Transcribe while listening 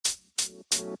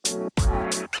Good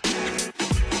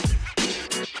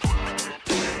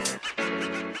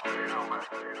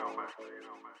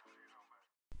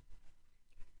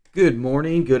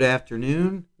morning, good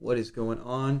afternoon. What is going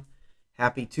on?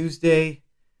 Happy Tuesday.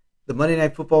 The Monday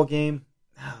Night Football game.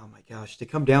 Oh my gosh, to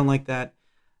come down like that.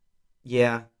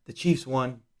 Yeah, the Chiefs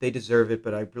won. They deserve it,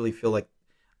 but I really feel like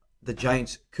the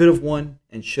Giants could have won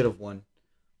and should have won.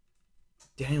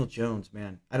 Daniel Jones,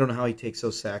 man. I don't know how he takes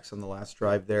those sacks on the last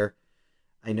drive there.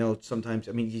 I know sometimes,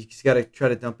 he's got to try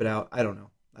to dump it out. I don't know.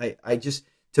 I just,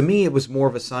 to me, it was more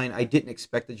of a sign. I didn't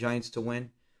expect the Giants to win,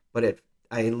 but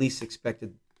I at least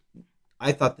expected,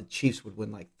 I thought the Chiefs would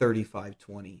win like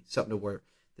 35-20, something to where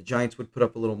the Giants would put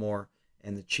up a little more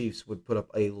and the Chiefs would put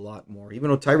up a lot more, even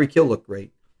though Tyreek Hill looked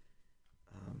great.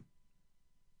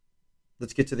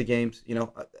 Let's get to the games.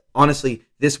 Honestly,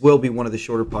 this will be one of the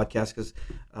shorter podcasts because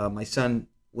my son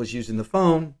was using the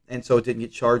phone, and so it didn't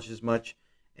get charged as much.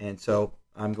 And so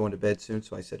I'm going to bed soon,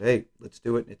 so I said, hey, let's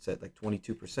do it. It's at like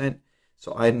 22%,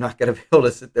 so I'm not going to be able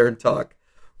to sit there and talk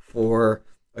for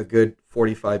a good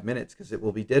 45 minutes because it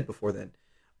will be dead before then.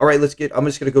 All right, I'm just going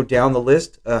to go down the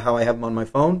list, how I have them on my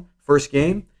phone. First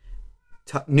game,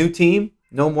 new team,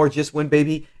 no more Just Win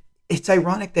Baby. It's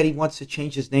ironic that he wants to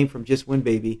change his name from Just Win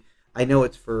Baby. I know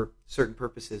it's for certain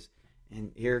purposes.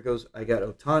 And here it goes. I got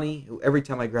Otani, who every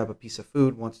time I grab a piece of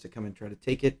food wants to come and try to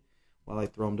take it while I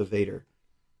throw him to Vader.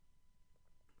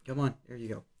 Come on, there you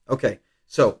go. Okay,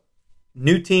 so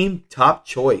new team, top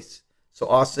choice. So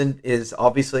Austin is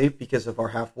obviously, because of our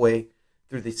halfway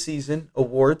through the season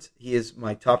awards, he is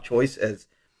my top choice as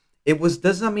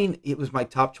does not mean it was my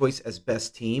top choice as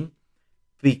best team,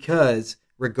 because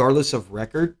regardless of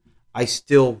record, I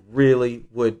still really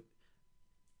would.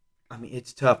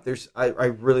 It's tough. I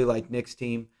really like Nick's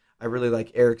team. I really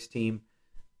like Eric's team.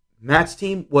 Matt's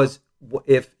team was,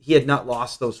 if he had not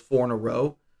lost those 4 in a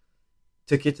row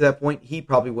to get to that point, he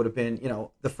probably would have been,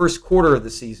 the first quarter of the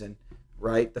season,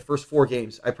 right? The first 4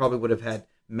 games, I probably would have had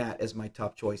Matt as my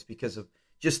top choice because of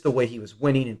just the way he was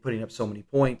winning and putting up so many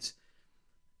points.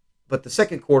 But the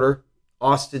second quarter,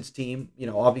 Austin's team,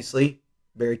 obviously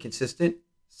very consistent,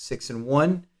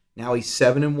 6-1. Now he's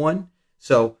 7-1.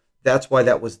 So that's why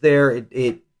that was there.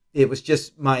 It was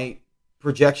just my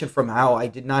projection from how I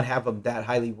did not have him that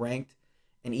highly ranked.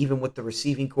 And even with the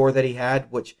receiving core that he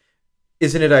had, which,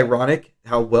 isn't it ironic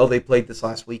how well they played this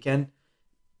last weekend?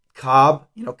 Cobb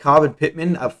and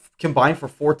Pittman combined for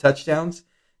 4 touchdowns.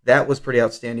 That was pretty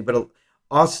outstanding. But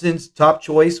Austin's top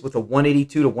choice with a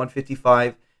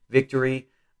 182-155 victory.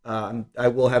 I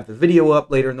will have the video up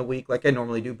later in the week like I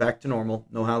normally do. Back to normal.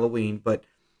 No Halloween. But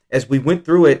as we went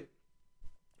through it,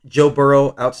 Joe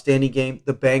Burrow, outstanding game.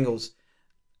 The Bengals,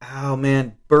 oh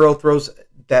man, Burrow throws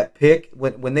that pick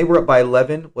when they were up by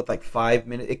 11 with like 5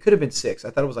 minutes. It could have been 6.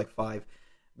 I thought it was like 5.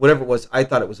 Whatever it was, I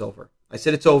thought it was over. I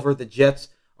said it's over. The Jets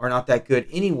are not that good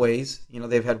anyways.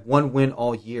 They've had 1 win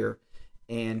all year.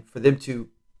 And for them to,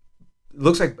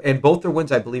 looks like, and both their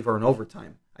wins, I believe, are in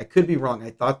overtime. I could be wrong. I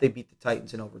thought they beat the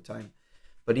Titans in overtime.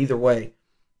 But either way,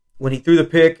 when he threw the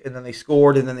pick and then they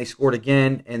scored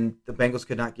again, and the Bengals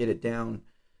could not get it down.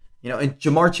 And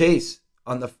Jamar Chase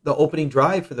on the opening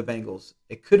drive for the Bengals.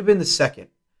 It could have been the second,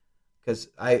 because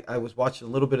I was watching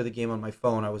a little bit of the game on my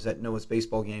phone. I was at Noah's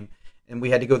baseball game, and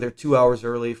we had to go there 2 hours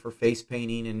early for face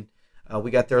painting, and we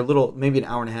got there maybe an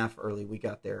hour and a half early we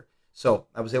got there. So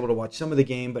I was able to watch some of the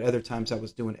game, but other times I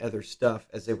was doing other stuff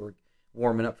as they were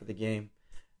warming up for the game.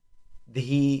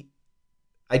 I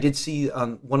did see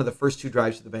on one of the first 2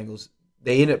 drives of the Bengals,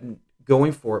 they ended up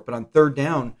going for it, but on third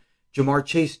down, Jamar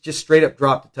Chase just straight up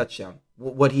dropped a touchdown.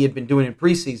 What he had been doing in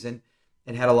preseason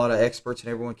and had a lot of experts and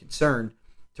everyone concerned.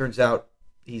 Turns out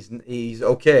he's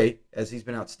okay, as he's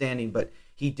been outstanding, but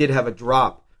he did have a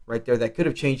drop right there that could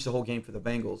have changed the whole game for the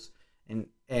Bengals. And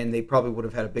they probably would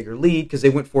have had a bigger lead because they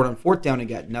went for it on 4th down and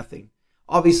got nothing.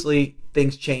 Obviously,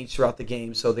 things changed throughout the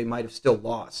game, so they might have still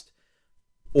lost.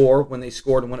 Or when they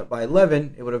scored and went up by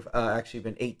 11, it would have actually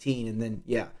been 18, and then,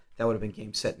 that would have been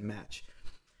game, set, and match.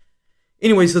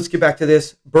 Anyways, let's get back to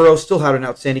this. Burrow still had an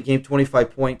outstanding game, 24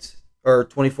 points.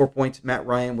 Matt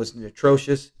Ryan was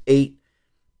atrocious, 8.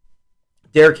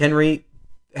 Derrick Henry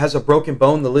has a broken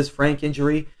bone, the Liz Frank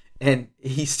injury, and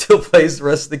he still plays the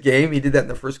rest of the game. He did that in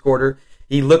the first quarter.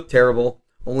 He looked terrible,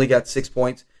 only got 6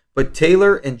 points. But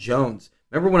Taylor and Jones,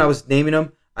 remember when I was naming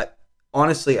them? I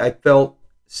felt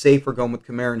safer going with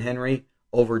Kamara and Henry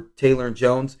over Taylor and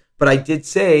Jones. But I did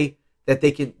say that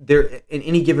they're in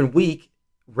any given week,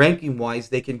 ranking-wise,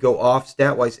 they can go off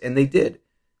stat-wise, and they did.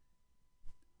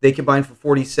 They combined for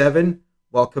 47,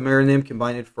 while Kamara and them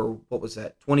combined for,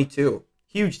 22.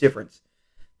 Huge difference.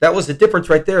 That was the difference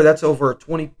right there. That's over a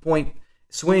 20-point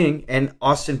swing, and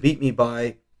Austin beat me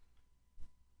by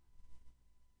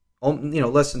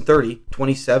less than 30,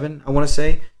 27, I want to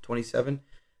say, 27.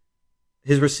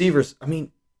 His receivers, I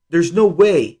mean, there's no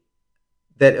way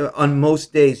that on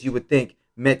most days you would think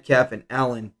Metcalf and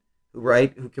Allen,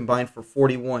 right, who combined for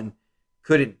 41,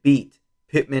 couldn't beat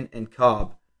Pittman and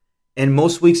Cobb. And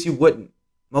most weeks you wouldn't.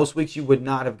 Most weeks you would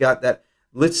not have got that.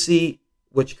 Let's see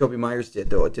what Jacoby Myers did,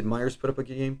 though. Did Myers put up a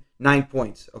good game? 9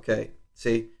 points. Okay,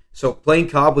 see? So playing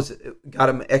Cobb got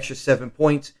him an extra 7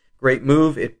 points. Great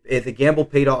move. The gamble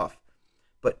paid off.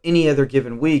 But any other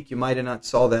given week, you might have not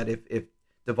saw that if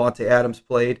Devontae Adams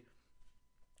played.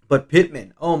 But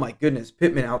Pittman, oh my goodness,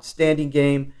 Pittman, outstanding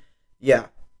game. Yeah,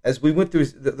 as we went through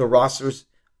the rosters,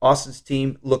 Austin's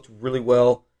team looked really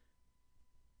well.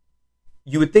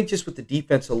 You would think just with the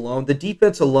defense alone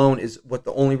is what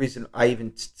the only reason I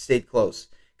even stayed close.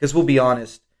 Because we'll be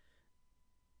honest,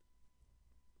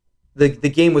 the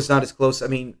game was not as close. I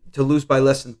mean, to lose by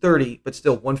less than 30, but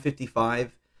still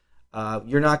 155.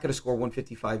 You're not going to score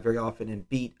 155 very often and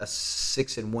beat a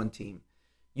 6-1 team.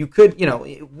 You could,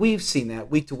 we've seen that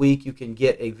week to week. You can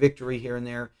get a victory here and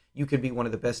there. You can be one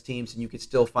of the best teams, and you could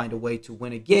still find a way to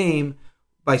win a game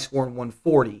by scoring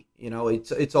 140.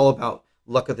 It's all about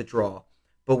luck of the draw.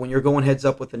 But when you're going heads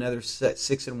up with another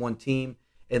 6-1 team,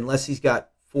 unless he's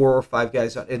got 4 or 5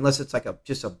 guys, unless it's like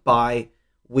just a bye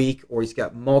week or he's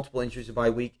got multiple injuries a bye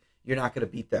week, you're not going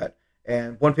to beat that.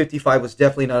 And 155 was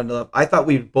definitely not enough. I thought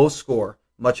we would both score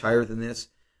much higher than this.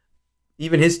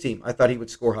 Even his team, I thought he would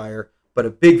score higher. But a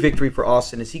big victory for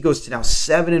Austin as he goes to now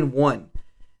 7-1.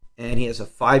 And he has a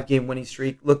 5-game winning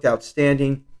streak. Looked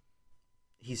outstanding.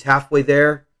 He's halfway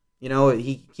there. He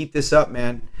can keep this up,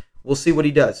 man. We'll see what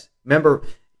he does. Remember,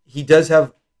 he does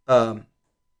have some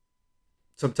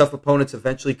tough opponents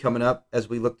eventually coming up as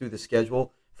we look through the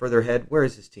schedule further ahead. Where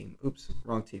is his team? Oops,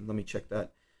 wrong team. Let me check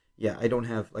that. Yeah, I don't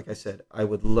have, like I said, I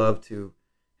would love to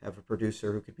have a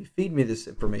producer who could be feeding me this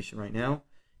information right now.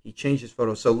 He changed his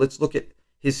photo. So let's look at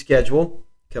his schedule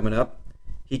coming up.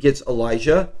 He gets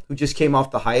Elijah, who just came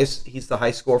off the highest. He's the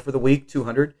high score for the week,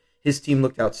 200. His team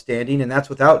looked outstanding, and that's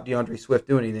without DeAndre Swift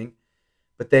doing anything.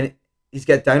 But then he's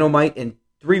got Dynamite in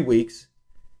 3 weeks,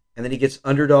 and then he gets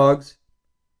Underdogs.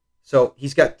 So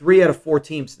he's got 3 out of 4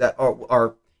 teams that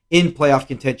are in playoff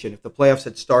contention. If the playoffs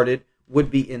had started, would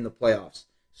be in the playoffs.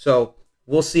 So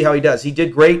we'll see how he does. He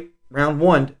did great round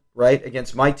 1, right,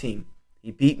 against my team.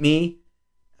 He beat me.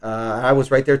 I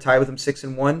was right there tied with him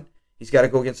 6-1. He's got to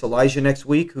go against Elijah next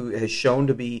week, who has shown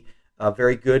to be a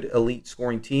very good elite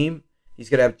scoring team. He's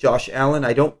going to have Josh Allen.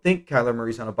 I don't think Kyler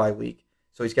Murray's on a bye week,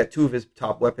 so he's got 2 of his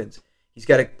top weapons. He's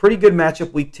got a pretty good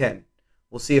matchup week 10.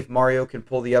 We'll see if Mario can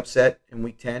pull the upset in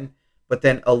week 10. But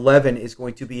then 11 is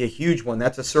going to be a huge one.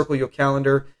 That's a circle your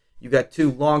calendar. You got 2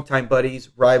 longtime buddies,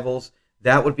 rivals.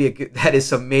 That would be that is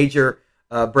some major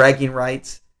bragging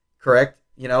rights, correct?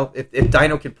 If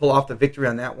Dino can pull off the victory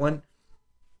on that one,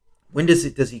 when does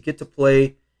he get to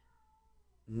play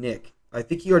Nick? I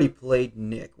think he already played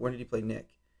Nick. When did he play Nick?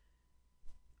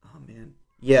 Oh man,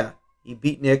 yeah, he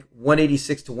beat Nick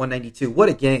 186 to 192. What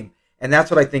a game! And that's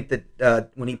what I think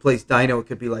that when he plays Dino, it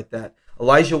could be like that.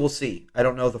 Elijah, we'll see. I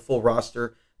don't know the full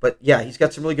roster, but yeah, he's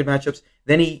got some really good matchups.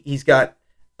 Then he's got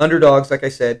Underdogs, like I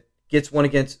said, gets one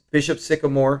against Bishop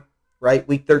Sycamore, right?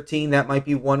 Week 13, that might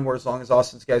be one where as long as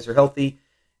Austin's guys are healthy.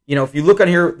 If you look on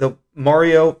here, the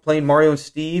playing Mario and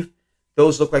Steve,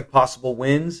 those look like possible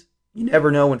wins. You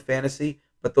never know in fantasy,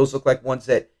 but those look like ones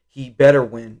that he better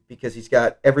win because he's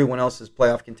got everyone else's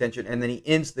playoff contention. And then he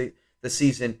ends the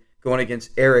season going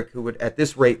against Eric, who would at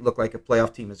this rate look like a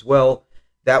playoff team as well.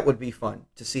 That would be fun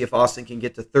to see if Austin can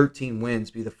get to 13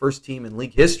 wins, be the first team in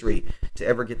league history to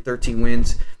ever get 13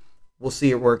 wins. We'll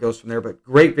see where it goes from there, but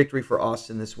great victory for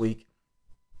Austin this week,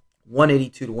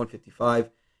 182 to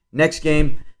 155. Next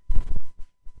game.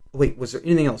 Wait, was there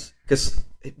anything else? Because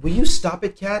will you stop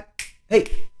it, Cat? Hey,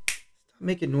 stop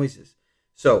making noises.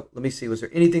 So let me see. Was there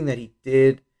anything that he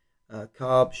did?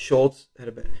 Cobb, Schultz had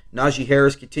a bit. Najee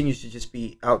Harris continues to just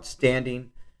be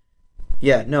outstanding.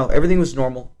 Yeah, no, everything was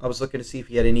normal. I was looking to see if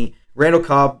he had any. Randall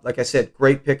Cobb, like I said,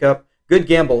 great pickup, good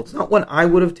gamble. It's not one I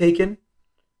would have taken.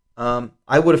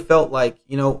 I would have felt like,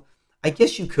 I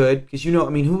guess you could because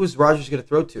who was Rodgers going to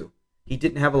throw to? He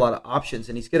didn't have a lot of options,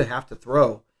 and he's going to have to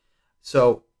throw.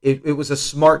 So it was a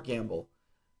smart gamble.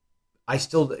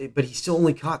 But he still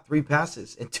only caught 3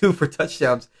 passes and 2 for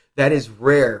touchdowns. That is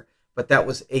rare, but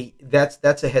that's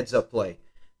a heads up play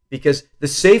because the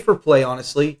safer play,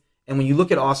 honestly, and when you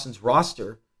look at Austin's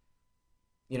roster,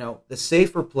 the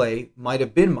safer play might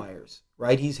have been Myers,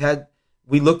 right?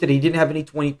 We looked at he didn't have any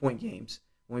 20-point games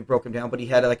when we broke him down, but he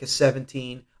had like a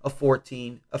 17, a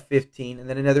 14, a 15, and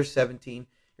then another 17.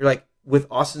 You're like, with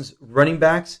Austin's running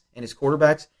backs and his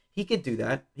quarterbacks, he could do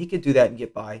that. He could do that and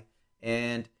get by.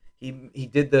 And he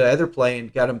did the other play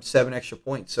and got him 7 extra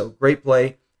points. So great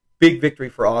play. Big victory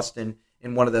for Austin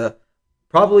in one of the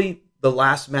probably the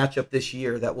last matchup this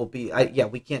year that will be.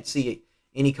 We can't see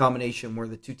any combination where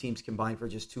the two teams combine for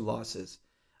just 2 losses.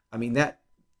 I mean, that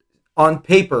on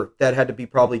paper, that had to be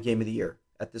probably game of the year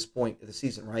at this point of the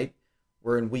season, right?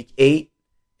 We're in week 8,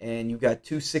 and you've got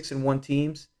 2 6-1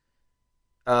 teams.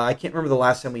 I can't remember the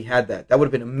last time we had that. That would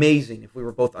have been amazing if we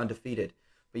were both undefeated.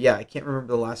 But yeah, I can't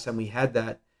remember the last time we had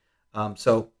that.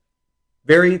 So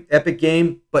very epic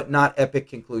game, but not epic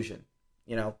conclusion.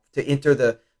 To enter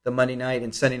the Monday night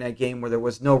and Sunday night game where there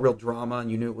was no real drama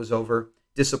and you knew it was over.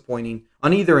 Disappointing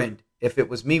on either end. If it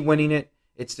was me winning it,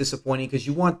 it's disappointing because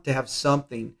you want to have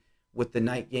something with the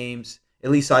night games.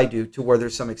 At least I do, to where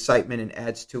there's some excitement and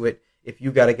adds to it. If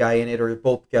you got a guy in it or if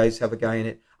both guys have a guy in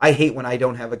it. I hate when I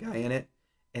don't have a guy in it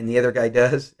and the other guy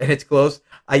does and it's close.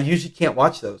 I usually can't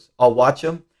watch those. I'll watch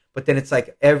them, but then it's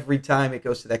like every time it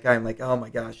goes to that guy, I'm like, oh my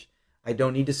gosh, I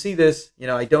don't need to see this.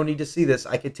 I don't need to see this.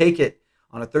 I could take it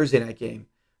on a Thursday night game,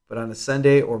 but on a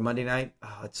Sunday or Monday night,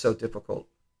 it's so difficult.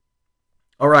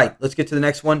 All right, let's get to the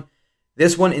next one.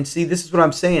 This one, and see, this is what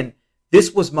I'm saying.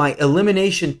 This was my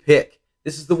elimination pick.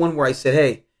 This is the one where I said,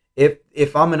 hey,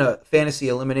 if I'm in a fantasy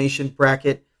elimination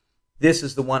bracket, this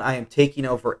is the one I am taking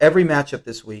over. Every matchup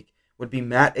this week would be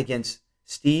Matt against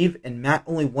Steve, and Matt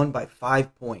only won by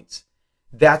 5 points.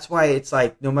 That's why it's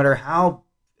like, no matter how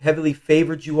heavily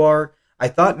favored you are, I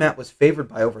thought Matt was favored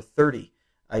by over 30.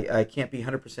 I can't be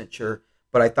 100% sure,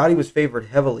 but I thought he was favored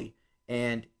heavily,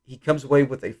 and he comes away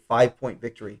with a 5-point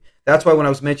victory. That's why when I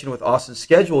was mentioning with Austin's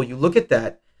schedule, you look at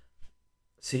that.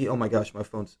 See, oh my gosh, my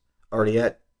phone's already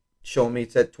showing me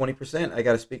it's at 20%. I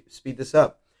got to speed this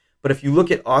up. But if you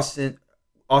look at Austin's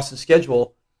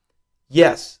schedule,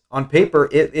 yes, on paper,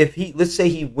 if he, let's say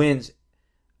he wins,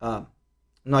 no,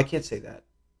 I can't say that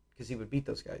because he would beat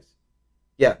those guys.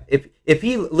 Yeah, if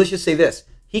he, let's just say this,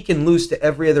 he can lose to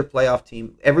every other playoff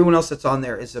team. Everyone else that's on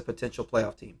there is a potential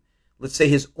playoff team. Let's say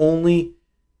he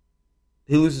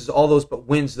loses all those but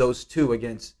wins those 2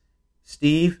 against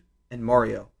Steve and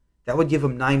Mario. That would give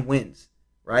him 9 wins,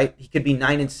 right? He could be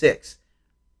 9-6.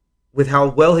 With how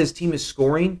well his team is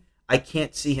scoring, I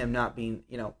can't see him not being,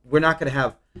 we're not going to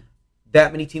have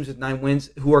that many teams with 9 wins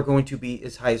who are going to be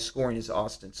as high as scoring as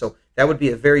Austin. So that would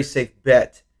be a very safe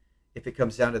bet if it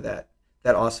comes down to that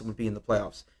Austin would be in the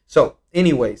playoffs. So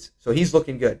anyways, so he's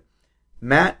looking good.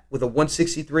 Matt with a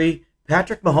 163.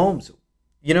 Patrick Mahomes,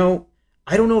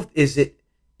 I don't know if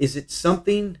is it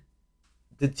something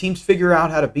the teams figure out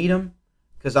how to beat him?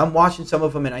 Because I'm watching some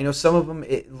of them, and I know some of them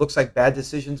it looks like bad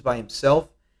decisions by himself.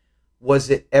 Was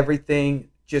it everything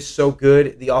just so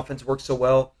good? The offense worked so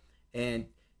well, and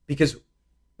because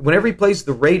whenever he plays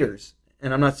the Raiders,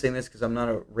 and I'm not saying this because I'm not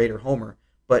a Raider homer,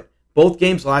 but both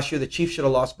games last year the Chiefs should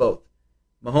have lost both.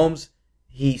 Mahomes,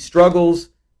 he struggles.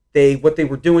 What they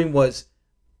were doing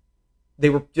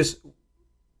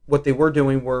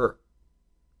were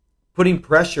putting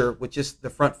pressure with just the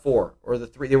front 4 or the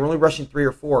 3. They were only rushing 3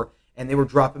 or 4, and they were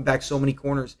dropping back so many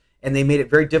corners, and they made it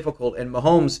very difficult. And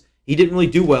Mahomes, he didn't really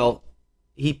do well.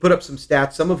 He put up some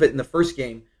stats, some of it in the first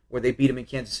game where they beat him in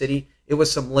Kansas City. It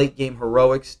was some late game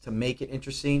heroics to make it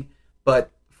interesting,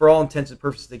 but for all intents and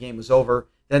purposes, the game was over.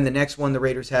 Then the next one, the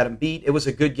Raiders had him beat. It was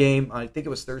a good game. I think it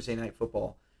was Thursday Night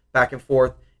Football, back and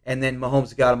forth, and then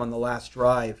Mahomes got him on the last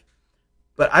drive.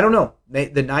 But I don't know.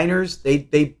 The Niners, they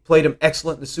played him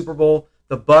excellent in the Super Bowl.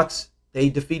 The Bucks, they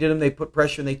defeated him. They put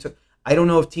pressure, and they took. I don't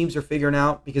know if teams are figuring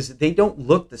out because they don't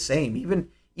look the same.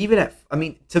 Even at, I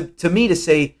mean, to me to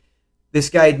say this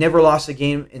guy had never lost a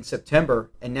game in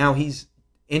September, and now he's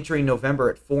entering November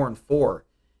at 4-4.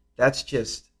 That's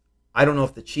just, I don't know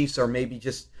if the Chiefs are maybe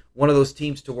just one of those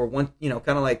teams to where one, kind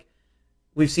of like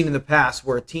we've seen in the past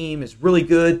where a team is really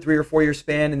good 3 or 4 year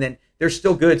span, and then they're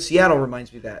still good. Seattle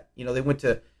reminds me of that. They went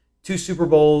to 2 Super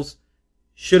Bowls,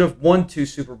 should have won 2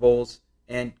 Super Bowls,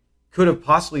 and could have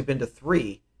possibly been to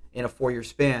 3 in a 4 year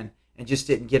span, and just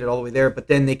didn't get it all the way there. But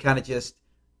then they kind of just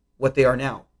what they are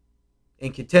now,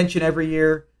 in contention every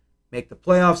year, make the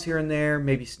playoffs here and there,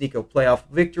 maybe sneak a playoff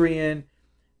victory in.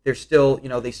 They're still,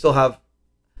 they still have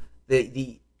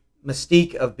the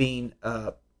mystique of being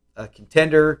a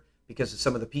contender because of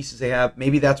some of the pieces they have.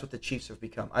 Maybe that's what the Chiefs have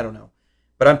become. I don't know.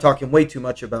 But I'm talking way too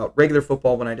much about regular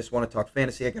football when I just want to talk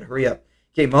fantasy. I got to hurry up.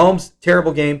 Okay, Mahomes,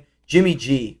 terrible game. Jimmy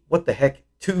G, what the heck?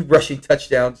 2 rushing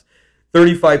touchdowns,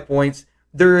 35 points.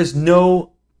 There is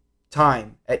no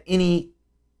time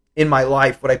in my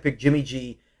life would I pick Jimmy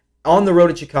G on the road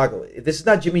in Chicago. This is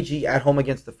not Jimmy G at home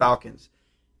against the Falcons.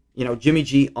 Jimmy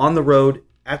G on the road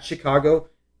at Chicago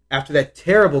after that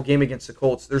terrible game against the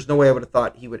Colts. There's no way I would have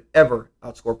thought he would ever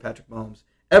outscore Patrick Mahomes.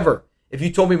 Ever. If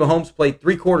you told me Mahomes played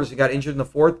 3 quarters and got injured in the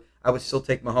 4th, I would still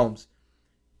take Mahomes.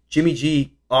 Jimmy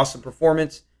G, awesome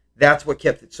performance. That's what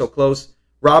kept it so close.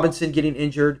 Robinson getting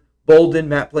injured. Bolden,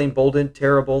 Matt playing Bolden,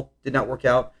 terrible. Did not work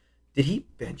out. Did he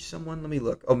bench someone? Let me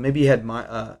look. Oh, maybe he had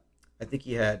I think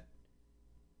he had.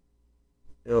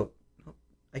 Oh,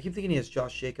 I keep thinking he has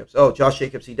Josh Jacobs. Oh, Josh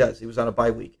Jacobs, he does. He was on a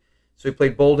bye week. So he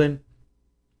played Bolden.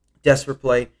 Desperate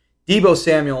play. Deebo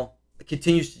Samuel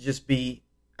continues to just be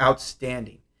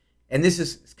outstanding. And this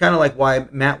is kind of like why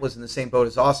Matt was in the same boat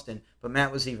as Austin. But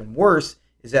Matt was even worse,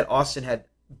 is that Austin had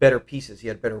better pieces. He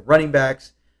had better running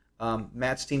backs.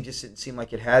 Matt's team just didn't seem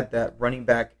like it had that running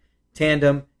back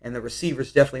tandem, and the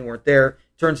receivers definitely weren't there.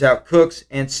 Turns out Cooks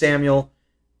and Samuel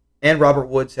and Robert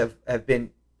Woods have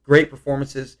been great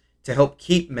performances to help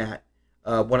keep Matt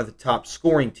one of the top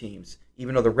scoring teams,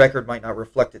 even though the record might not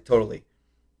reflect it totally.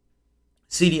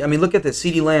 Look at this.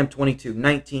 CeeDee Lamb, 22,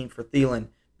 19 for Thielen.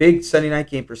 Big Sunday night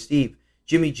game for Steve.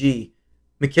 Jimmy G.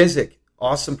 McKissick,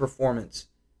 awesome performance.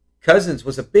 Cousins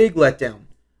was a big letdown.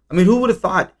 Who would have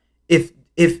thought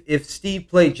if Steve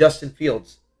played Justin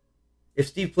Fields? If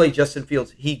Steve played Justin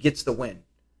Fields, he gets the win.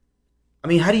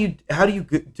 How do you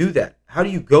do that? How do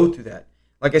you go through that?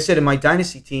 Like I said, in my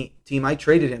dynasty team, I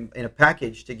traded him in a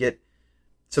package to get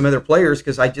some other players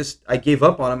because I gave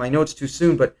up on him. I know it's too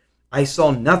soon, but I saw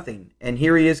nothing. And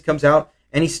here he is, comes out,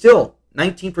 and he's still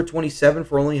 19 for 27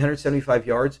 for only 175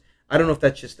 yards. I don't know if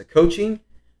that's just the coaching,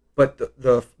 but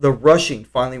the rushing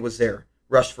finally was there.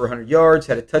 Rushed for 100 yards,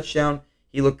 had a touchdown.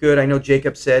 He looked good. I know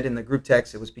Jacob said in the group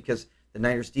text it was because the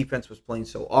Niners defense was playing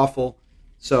so awful.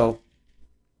 So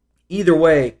either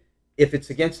way, if it's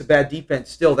against a bad defense,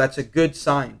 still that's a good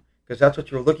sign because that's what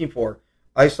you're looking for.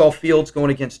 I saw Fields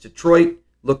going against Detroit,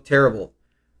 looked terrible.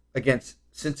 Against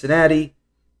Cincinnati,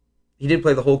 he didn't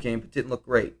play the whole game, but didn't look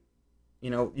great.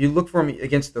 You look for him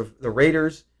against the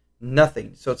Raiders,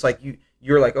 nothing. So it's like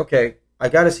you're like, okay, I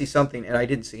got to see something, and I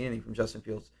didn't see anything from Justin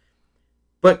Fields.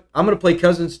 But I'm going to play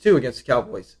Cousins, too, against the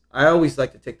Cowboys. I always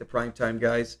like to take the primetime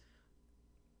guys.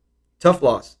 Tough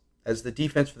loss, as the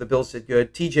defense for the Bills did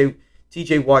good.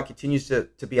 T.J. Watt continues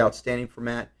to be outstanding for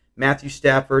Matt. Matthew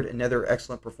Stafford, another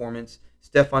excellent performance.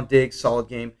 Stephon Diggs, solid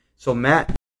game. So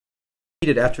Matt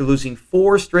after losing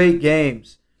 4 straight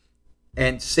games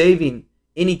and saving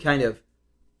any kind of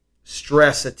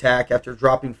stress attack after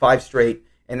dropping 5 straight,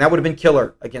 and that would have been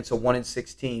killer against a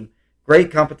 1-6 team.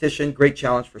 Great competition, great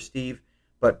challenge for Steve,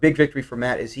 but big victory for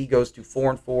Matt as he goes to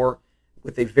 4-4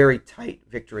 with a very tight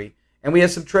victory. And we had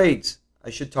some trades.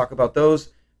 I should talk about those.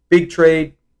 Big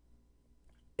trade.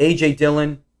 A.J.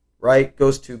 Dillon, right,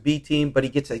 goes to B team, but he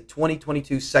gets a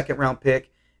 2022 second-round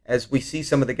pick as we see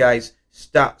some of the guys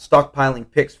stockpiling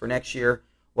picks for next year,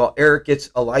 while Eric gets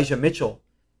Elijah Mitchell.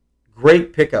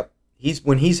 Great pickup.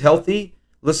 When he's healthy,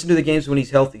 listen to the games when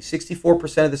he's healthy.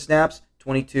 64% of the snaps,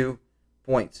 22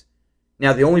 points.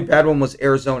 Now, the only bad one was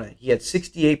Arizona. He had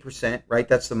 68%, right?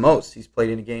 That's the most he's played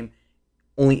in a game,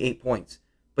 only 8 points.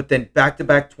 But then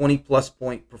back-to-back 20-plus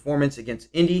point performance against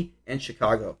Indy and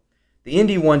Chicago. The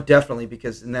Indy one definitely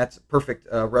and that's perfect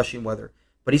rushing weather.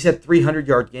 But he's had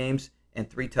 300-yard games and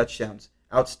 3 touchdowns.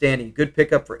 Outstanding. Good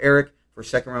pickup for Eric for a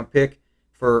second-round pick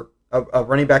for a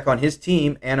running back on his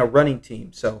team and a running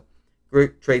team. So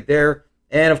great trade there.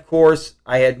 And, of course,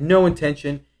 I had no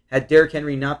intention, had Derrick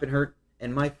Henry not been hurt,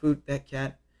 and my food, that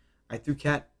cat, I threw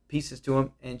cat pieces to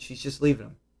him, and she's just leaving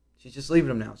him. She's just leaving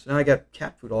him now. So now I got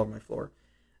cat food all over my floor.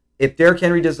 If Derrick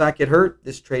Henry does not get hurt,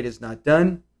 this trade is not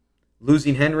done.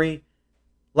 Losing Henry,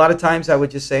 a lot of times I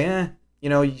would just say,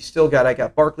 you still I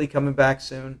got Barkley coming back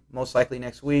soon, most likely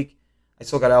next week. I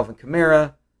still got Alvin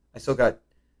Kamara. I still got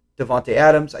Devontae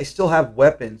Adams. I still have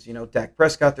weapons, Dak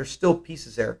Prescott. There's still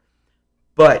pieces there.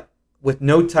 But with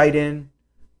no tight end,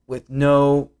 with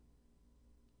no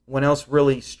one else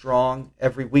really strong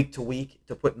every week to week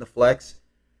to put in the flex,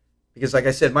 because like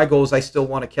I said, my goal is I still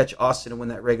want to catch Austin and win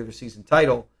that regular season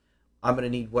title. I'm going to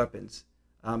need weapons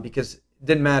because it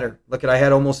didn't matter. Look, I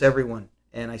had almost everyone,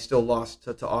 and I still lost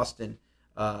to Austin.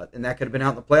 And that could have been out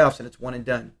in the playoffs, and it's one and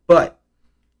done. But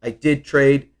I did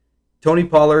trade Tony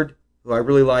Pollard, who I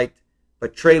really liked,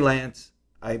 but Trey Lance,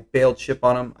 I bailed ship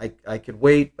on him. I could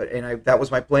wait, that was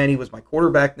my plan. He was my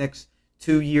quarterback next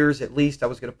 2 years at least. I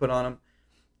was going to put on him,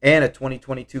 and a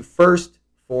 2022 first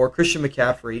for Christian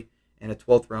McCaffrey and a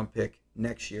 12th round pick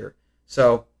next year.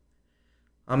 So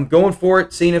I'm going for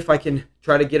it, seeing if I can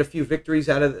try to get a few victories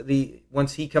out of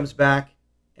once he comes back,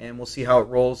 and we'll see how it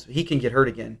rolls. He can get hurt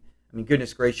again.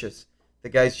 Goodness gracious. The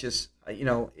guy's just,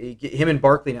 him and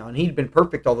Barkley now, and he'd been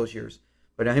perfect all those years.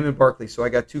 But him and Barkley. So I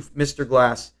got two Mr.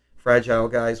 Glass fragile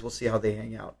guys. We'll see how they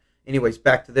hang out. Anyways,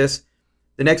 back to this.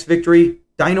 The next victory,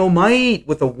 Dynamite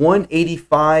with a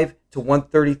 185 to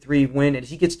 133 win, and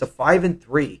he gets to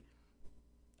 5-3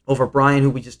 over Brian, who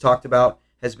we just talked about,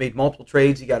 has made multiple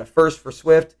trades. He got a first for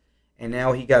Swift, and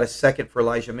now he got a second for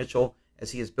Elijah Mitchell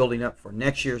as he is building up for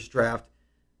next year's draft.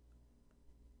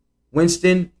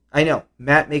 Winston, I know,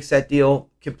 Matt makes that deal.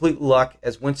 Complete luck,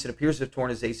 as Winston appears to have torn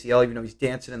his ACL, even though he's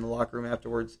dancing in the locker room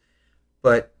afterwards.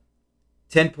 But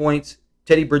 10 points.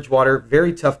 Teddy Bridgewater,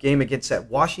 very tough game against that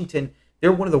Washington.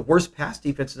 They're one of the worst pass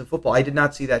defenses in football. I did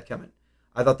not see that coming.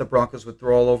 I thought the Broncos would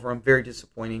throw all over them. Very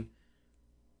disappointing.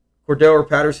 Cordero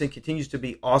Patterson continues to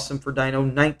be awesome for Dino,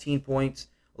 19 points.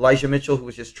 Elijah Mitchell, who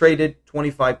was just traded,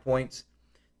 25 points.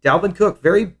 Dalvin Cook,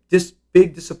 very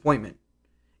big disappointment.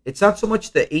 It's not so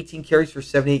much the 18 carries for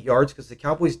 78 yards because the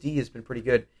Cowboys' D has been pretty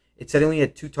good. It's that he only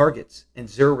had 2 targets and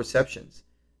 0 receptions.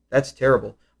 That's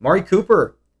terrible. Mari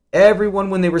Cooper, everyone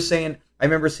when they were saying, I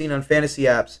remember seeing on fantasy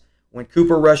apps, when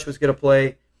Cooper Rush was going to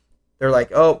play, they're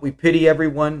like, oh, we pity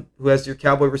everyone who has your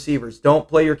Cowboy receivers. Don't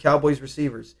play your Cowboys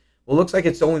receivers. Well, it looks like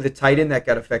it's only the tight end that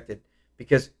got affected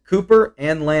because Cooper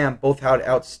and Lamb both had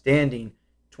outstanding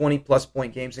 20-plus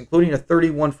point games, including a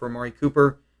 31 for Amari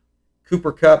Cooper.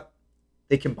 Cooper Kupp,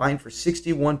 they combined for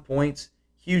 61 points.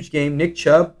 Huge game. Nick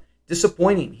Chubb,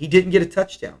 disappointing. He didn't get a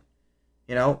touchdown.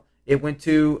 It went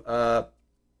to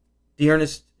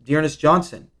Dearness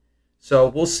Johnson. So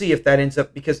we'll see if that ends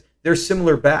up, because they're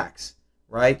similar backs,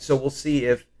 right? So we'll see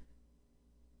if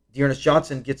Dearness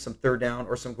Johnson gets some third down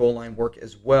or some goal line work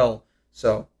as well.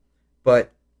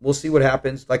 But we'll see what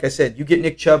happens. Like I said, you get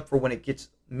Nick Chubb for when it gets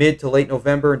mid to late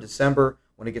November and December,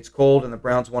 when it gets cold and the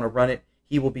Browns want to run it.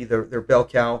 He will be their bell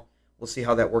cow. We'll see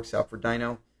how that works out for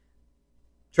Dino.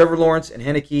 Trevor Lawrence and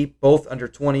Heineke, both under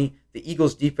 20. The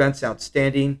Eagles' defense,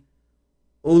 outstanding.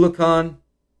 Oluokun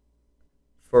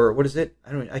for, what is it?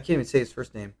 I can't even say his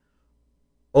first name.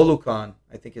 Oluokun,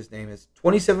 I think his name is.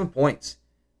 27 points,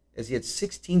 as he had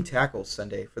 16 tackles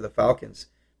Sunday for the Falcons.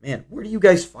 Man, where do you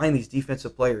guys find these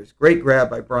defensive players? Great grab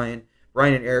by Brian.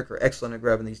 Brian and Eric are excellent at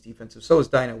grabbing these defensive. So is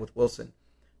Dino with Wilson.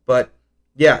 But,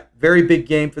 yeah, very big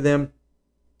game for them.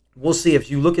 We'll see. If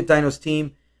you look at Dino's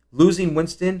team, losing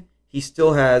Winston, he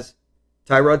still has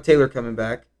Tyrod Taylor coming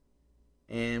back.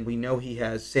 And we know he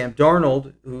has Sam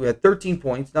Darnold, who had 13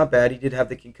 points. Not bad. He did have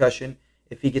the concussion.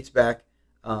 If he gets back,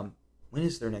 when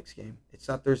is their next game? It's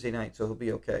not Thursday night, so he'll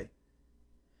be okay.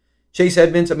 Chase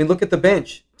Edmonds, look at the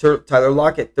bench. Tyler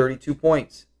Lockett, 32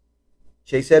 points.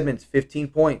 Chase Edmonds, 15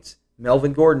 points.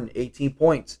 Melvin Gordon, 18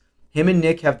 points. Him and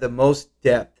Nick have the most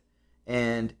depth,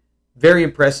 and very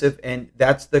impressive, and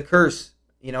that's the curse.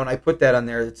 And I put that on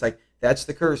there. It's like, that's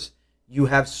the curse. You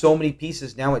have so many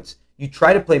pieces. Now you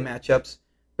try to play matchups,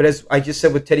 but as I just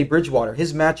said with Teddy Bridgewater,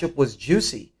 his matchup was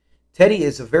juicy. Teddy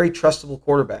is a very trustable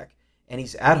quarterback, and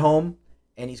he's at home,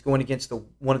 and he's going against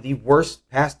one of the worst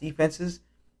pass defenses,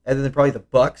 other than probably the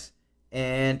Bucs,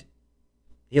 and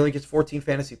he only gets 14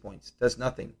 fantasy points. Does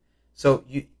nothing. So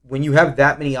when you have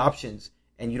that many options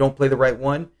and you don't play the right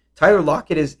one, Tyler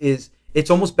Lockett is it's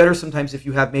almost better sometimes if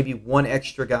you have maybe one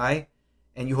extra guy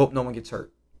and you hope no one gets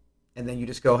hurt. And then you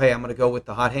just go, hey, I'm going to go with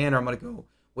the hot hand, or I'm going to go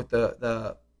with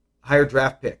the higher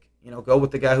draft pick. Go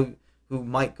with the guy who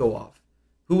might go off.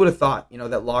 Who would have thought,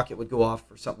 that Lockett would go off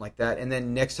for something like that? And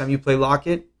then next time you play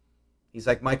Lockett, he's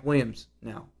like Mike Williams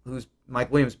now. Who's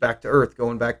Mike Williams back to earth,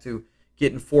 going back to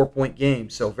getting 4-point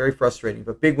games. So very frustrating.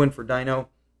 But big win for Dino.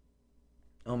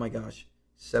 Oh my gosh,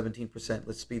 17%.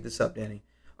 Let's speed this up, Danny.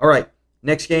 All right,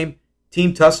 next game,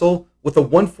 Team Tussle with a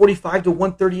 145 to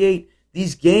 138.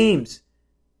 These games,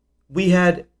 we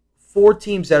had 4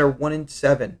 teams that are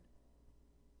 1-7,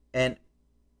 and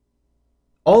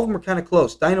all of them are kind of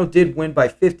close. Dino did win by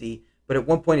 50, but at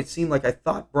one point it seemed like I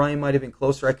thought Brian might have been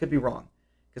closer. I could be wrong,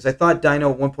 because I thought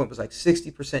Dino at one point was like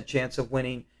 60% chance of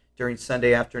winning during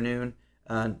Sunday afternoon.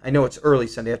 I know it's early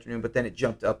Sunday afternoon, but then it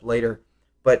jumped up later.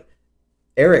 But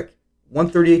Eric,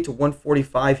 138 to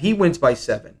 145, he wins by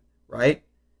 7, right?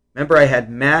 Remember, I had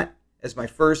Matt as my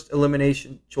first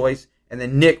elimination choice, and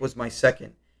then Nick was my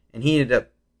second. And he ended up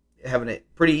having a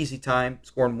pretty easy time,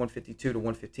 scoring 152 to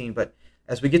 115. But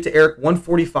as we get to Eric,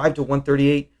 145 to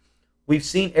 138, we've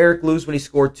seen Eric lose when he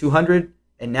scored 200,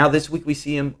 and now this week we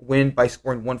see him win by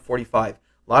scoring 145.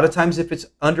 A lot of times if it's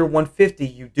under 150,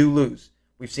 you do lose.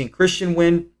 We've seen Christian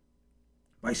win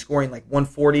by scoring like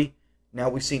 140. Now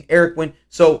we've seen Eric win.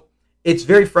 So it's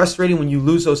very frustrating when you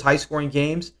lose those high-scoring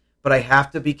games, but I have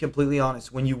to be completely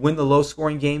honest. When you win the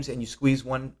low-scoring games and you squeeze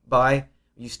one by,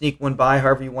 you sneak one by,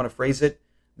 however you want to phrase it,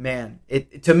 man,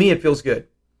 to me it feels good.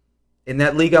 In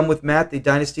that league I'm with Matt, the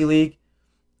Dynasty League,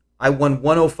 I won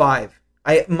 105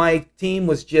 My team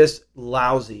was just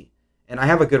lousy, and I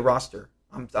have a good roster.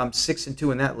 I'm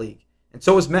 6-2 in that league, and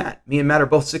so is Matt. Me and Matt are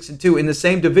both 6-2 in the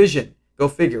same division. Go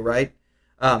figure, right?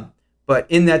 But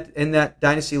in that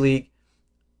dynasty league,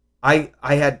 I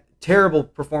had terrible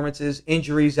performances,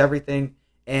 injuries, everything,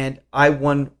 and I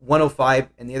won 105,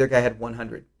 and the other guy had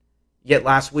 100. Yet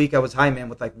last week I was high man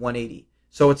with like 180.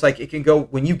 So it's like it can go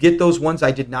when you get those ones.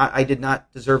 I did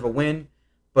not deserve a win,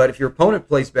 but if your opponent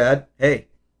plays bad, hey,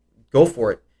 go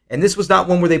for it. And this was not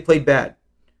one where they played bad,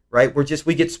 right?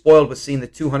 We get spoiled with seeing the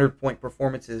 200-point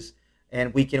performances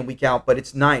and week in and week out. But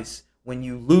it's nice when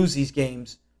you lose these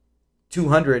games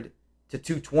 200 to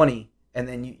 220, and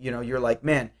then you're like,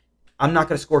 man, I'm not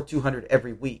going to score 200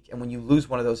 every week. And when you lose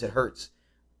one of those, it hurts.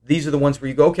 These are the ones where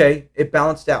you go, okay, it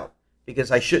balanced out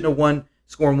because I shouldn't have won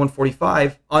scoring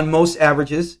 145 on most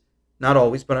averages. Not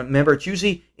always, but remember, it's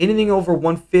usually anything over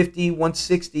 150,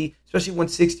 160, especially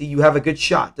 160, you have a good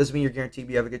shot. Doesn't mean you're guaranteed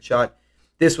you have a good shot.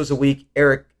 This was a week.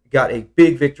 Eric got a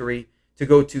big victory to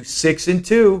go to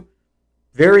 6-2.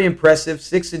 Very impressive,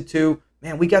 6-2.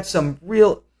 Man, we got some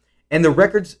real, and the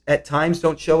records at times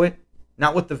don't show it.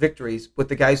 Not with the victories, with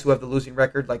the guys who have the losing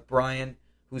record, like Brian,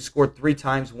 who scored 3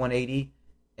 times 180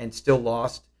 and still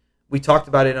lost. We talked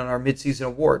about it on our midseason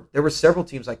award. There were several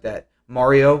teams like that.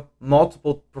 Mario,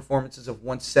 multiple performances of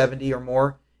 170 or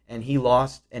more, and he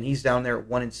lost, and he's down there at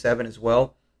 1-7 as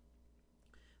well.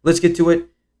 Let's get to it.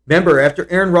 Remember, after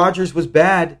Aaron Rodgers was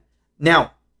bad,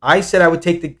 now I said I would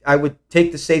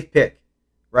take the safe pick,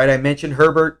 right? I mentioned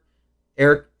Herbert.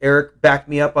 Eric backed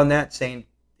me up on that, saying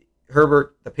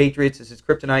Herbert, the Patriots, is his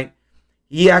kryptonite.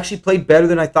 He actually played better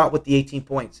than I thought with the 18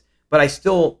 points, but I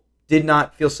still did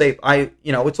not feel safe.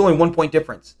 It's only 1 point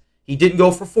difference. He didn't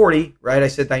go for 40, right? I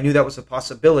said I knew that was a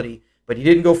possibility, but he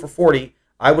didn't go for 40.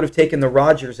 I would have taken the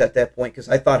Rodgers at that point because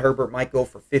I thought Herbert might go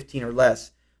for 15 or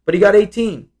less, but he got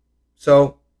 18.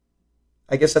 So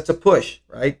I guess that's a push,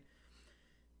 right?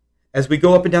 As we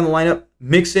go up and down the lineup,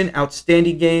 Mixon,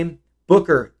 outstanding game.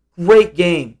 Booker, great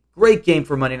game. Great game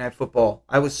for Monday Night Football.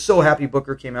 I was so happy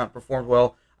Booker came out and performed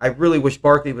well. I really wish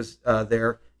Barkley was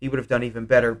there. He would have done even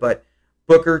better. But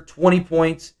Booker, 20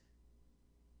 points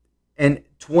and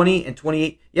 20 and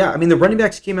 28. Yeah, I mean, the running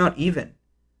backs came out even.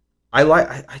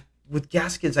 With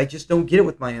Gaskins, I just don't get it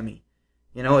with Miami.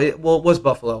 It was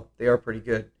Buffalo. They are pretty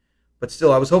good. But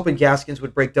still, I was hoping Gaskins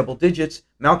would break double digits.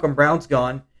 Malcolm Brown's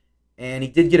gone, and he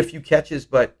did get a few catches,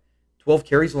 but 12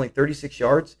 carries, only 36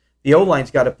 yards. The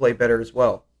O-line's got to play better as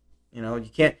well. You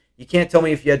can't tell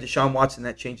me if you had Deshaun Watson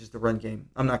that changes the run game.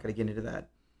 I'm not going to get into that.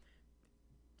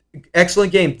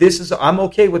 Excellent game. I'm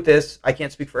okay with this. I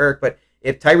can't speak for Eric, but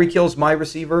if Tyreek Hill's my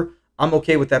receiver, I'm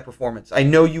okay with that performance. I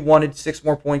know you wanted 6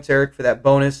 more points, Eric, for that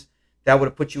bonus. That would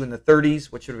have put you in the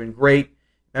 30s, which would have been great.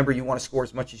 Remember, you want to score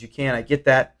as much as you can. I get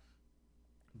that.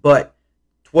 But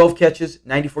 12 catches,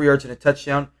 94 yards, and a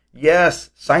touchdown. Yes,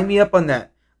 sign me up on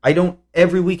that.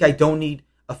 Every week I don't need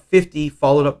a 50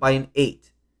 followed up by an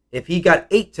 8. If he got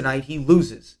 8 tonight, he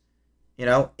loses.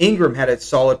 Ingram had a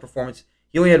solid performance.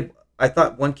 He only had, I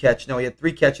thought, 1 catch. No, he had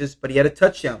 3 catches, but he had a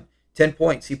touchdown, 10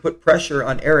 points. He put pressure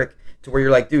on Eric to where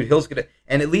you're like, dude, Hill's going to,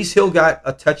 and at least Hill got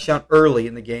a touchdown early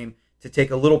in the game to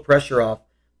take a little pressure off.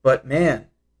 But man,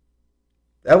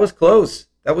 that was close.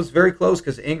 That was very close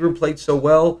because Ingram played so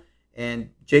well and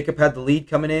Jacob had the lead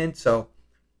coming in. So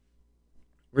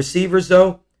receivers,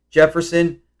 though,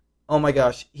 Jefferson, oh my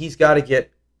gosh, he's got to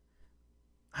get,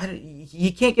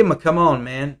 you can't give him a come on,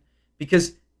 man,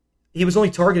 because he was only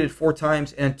targeted 4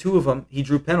 times, and 2 of them he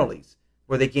drew penalties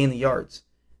where they gained the yards.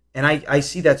 And I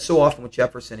see that so often with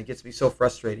Jefferson. It gets me so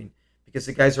frustrating because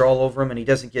the guys are all over him, and he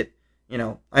doesn't get,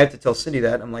 I have to tell Cindy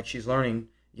that. I'm like, she's learning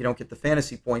you don't get the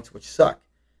fantasy points, which suck.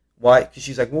 Why? Because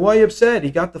she's like, well, why are you upset?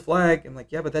 He got the flag. I'm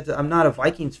like, yeah, but I'm not a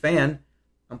Vikings fan.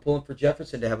 I'm pulling for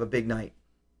Jefferson to have a big night.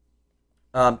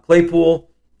 Claypool,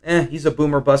 he's a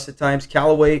boomer bust at times.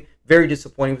 Callaway, very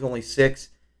disappointing with only 6.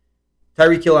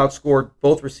 Tyreek Hill outscored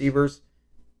both receivers.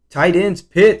 Tight ends,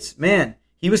 Pitts, man,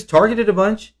 he was targeted a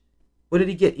bunch. What did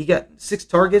he get? He got 6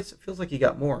 targets. It feels like he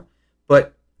got more.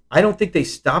 But I don't think they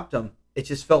stopped him. It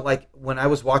just felt like when I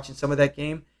was watching some of that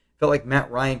game, it felt like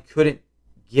Matt Ryan couldn't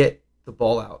get the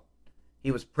ball out.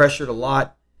 He was pressured a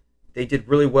lot. They did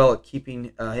really well at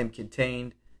keeping him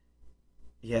contained.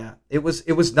 Yeah, it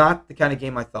was not the kind of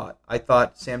game I thought. I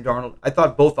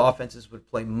thought both offenses would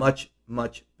play much,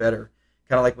 much better.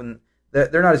 Kind of like when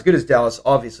they're not as good as Dallas,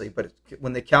 obviously, but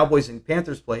when the Cowboys and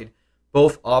Panthers played,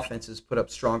 both offenses put up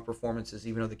strong performances,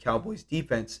 even though the Cowboys'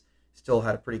 defense still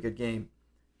had a pretty good game.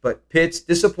 But Pitts,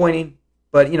 disappointing,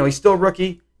 but he's still a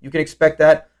rookie. You can expect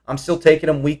that. I'm still taking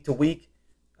him week to week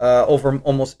over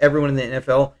almost everyone in the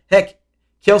NFL. Heck,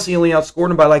 Kelsey only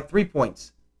outscored him by like 3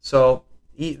 points. So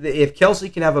if Kelsey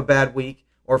can have a bad week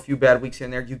or a few bad weeks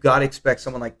in there, you got to expect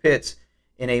someone like Pitts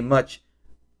in a much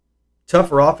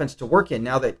tougher offense to work in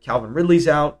now that Calvin Ridley's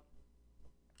out.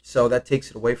 So that takes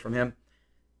it away from him.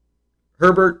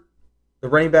 Herbert, the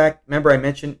running back, remember I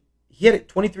mentioned, he had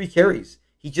 23 carries.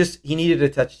 He needed a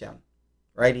touchdown,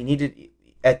 right?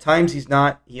 At times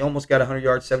he almost got 100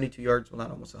 yards, 72 yards, well,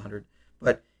 not almost 100,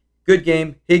 but good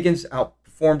game. Higgins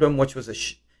outperformed him, which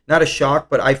was not a shock,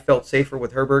 but I felt safer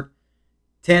with Herbert.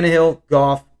 Tannehill,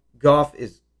 Goff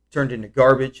is turned into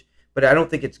garbage, but I don't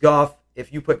think it's Goff.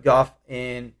 If you put Goff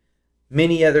in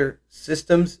many other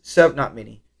systems,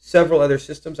 several other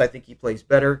systems, I think he plays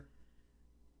better.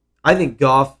 I think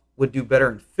Goff would do better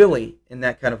in Philly in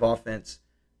that kind of offense,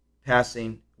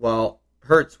 passing, while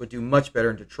Hurts would do much better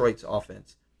in Detroit's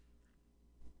offense.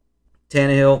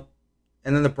 Tannehill,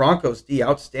 and then the Broncos, the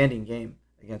outstanding game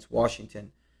against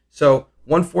Washington. So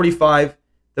 145.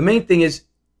 The main thing is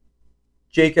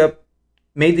Jacob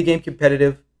made the game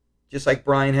competitive, just like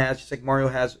Brian has, just like Mario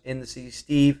has in the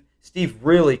season. Steve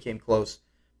really came close,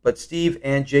 but Steve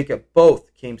and Jacob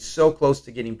both came so close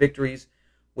to getting victories,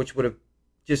 which would have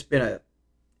just been a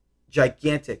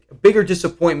bigger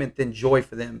disappointment than joy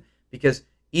for them, because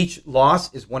each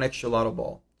loss is one extra lotto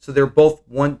ball. So they're both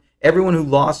one. Everyone who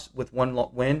lost with one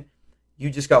win, you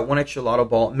just got one extra lotto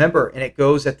ball. Remember, and it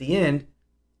goes at the end.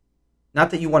 Not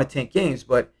that you want to tank games,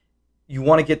 but you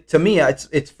want to get. To me,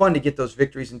 it's fun to get those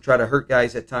victories and try to hurt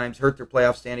guys at times, hurt their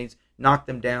playoff standings, knock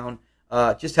them down.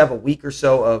 Just have a week or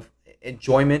so of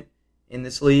enjoyment in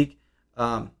this league.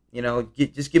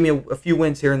 Just give me a few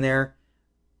wins here and there.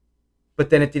 But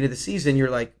then at the end of the season, you're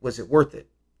like, was it worth it?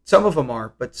 Some of them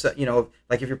are, but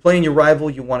like if you're playing your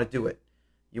rival, you want to do it.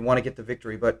 You want to get the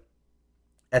victory. But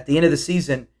at the end of the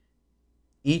season,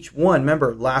 each one,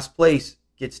 remember, last place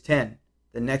gets 10.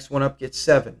 The next one up gets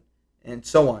 7, and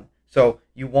so on. So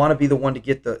you want to be the one to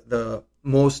get the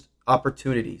most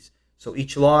opportunities. So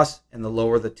each loss and the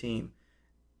lower the team.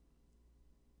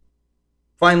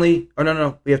 Finally,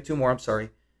 no, we have 2 more. I'm sorry.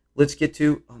 Let's get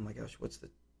to, oh my gosh,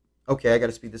 okay, I got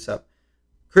to speed this up.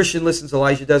 Christian listens,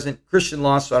 Elijah doesn't. Christian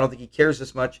lost, so I don't think he cares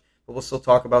this much, but we'll still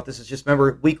talk about this. It's just,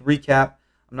 remember, week recap.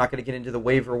 I'm not going to get into the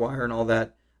waiver wire and all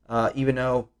that, even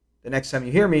though the next time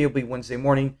you hear me, it'll be Wednesday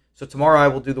morning. So tomorrow I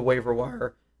will do the waiver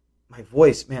wire. My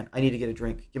voice, man, I need to get a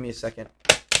drink. Give me a second.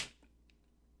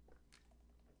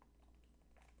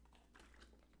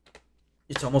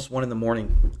 It's almost 1 a.m.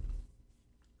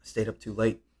 I stayed up too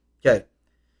late. Okay.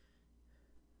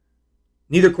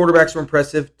 Neither quarterbacks were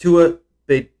impressive. Tua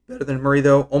played better than Murray,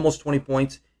 though. Almost 20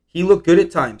 points. He looked good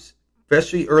at times,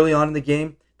 especially early on in the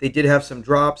game. They did have some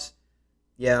drops.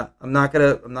 Yeah, I'm not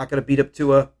gonna beat up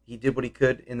Tua. He did what he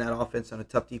could in that offense on a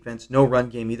tough defense. No run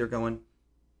game either going.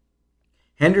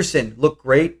 Henderson looked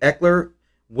great. Eckler,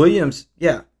 Williams,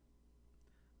 yeah. I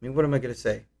mean, what am I gonna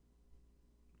say?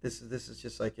 This is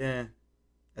just like,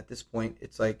 at this point,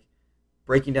 it's like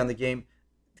breaking down the game.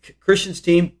 Christian's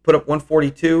team put up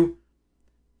 142.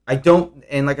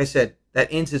 And like I said, that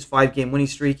ends his 5-game winning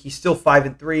streak. He's still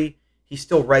 5-3. He's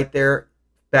still right there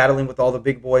battling with all the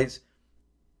big boys.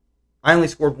 I only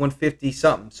scored 150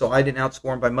 something, so I didn't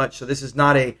outscore him by much. So this is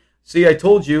not I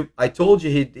told you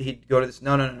he'd go to this.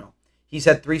 No. He's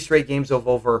had 3 straight games of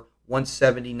over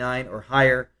 179 or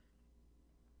higher.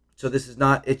 So this is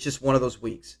not, it's just one of those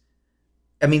weeks.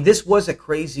 I mean, this was a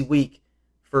crazy week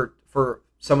for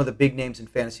some of the big names in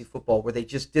fantasy football where they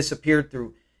just disappeared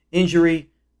through injury,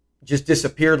 just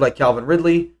disappeared like Calvin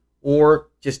Ridley, or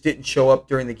just didn't show up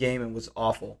during the game and was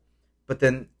awful. But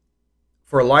then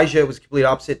for Elijah, it was the complete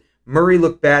opposite. Murray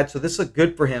looked bad, so this looked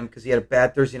good for him because he had a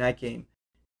bad Thursday night game.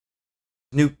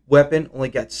 New weapon only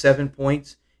got 7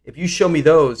 points. If you show me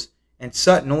those, and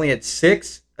Sutton only had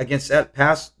 6 against that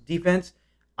pass defense,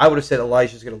 I would have said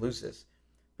Elijah's going to lose this.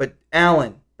 But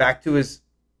Allen, back to his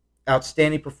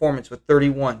outstanding performance with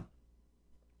 31.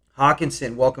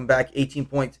 Hawkinson, welcome back, 18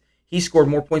 points. He scored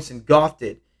more points than Goff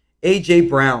did. A.J.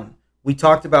 Brown, we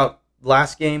talked about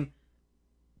last game,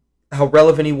 how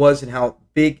relevant he was and how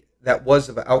big that was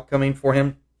of an outcoming for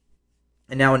him.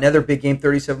 And now another big game,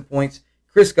 37 points.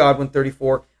 Chris Godwin,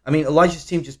 34. I mean, Elijah's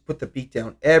team just put the beat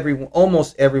down.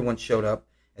 Almost everyone showed up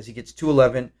as he gets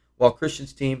 211, while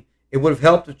Christian's team, it would have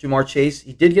helped with Jamar Chase.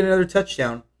 He did get another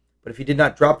touchdown, but if he did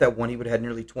not drop that one, he would have had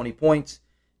nearly 20 points.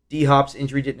 D-Hop's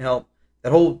injury didn't help.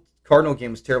 That whole Cardinal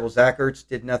game was terrible. Zach Ertz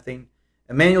did nothing.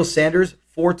 Emmanuel Sanders,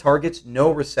 4 targets,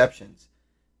 no receptions.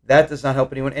 That does not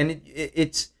help anyone. And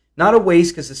it's not a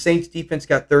waste because the Saints defense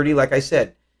got 30. Like I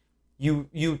said,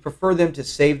 you prefer them to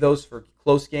save those for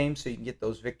close games so you can get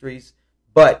those victories.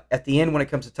 But at the end, when it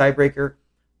comes to tiebreaker,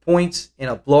 points in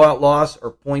a blowout loss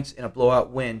or points in a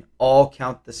blowout win all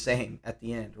count the same at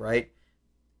the end, right?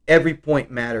 Every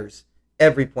point matters.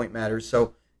 Every point matters.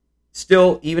 So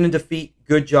still, even in defeat,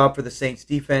 good job for the Saints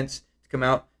defense to come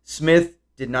out. Smith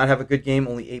did not have a good game,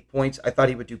 only 8 points. I thought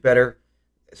he would do better,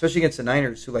 especially against the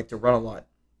Niners, who like to run a lot.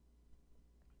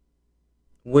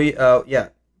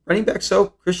 Running back, so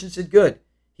Christians did good.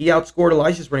 He outscored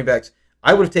Elijah's running backs.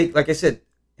 I would have taken, like I said,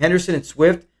 Henderson and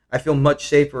Swift, I feel much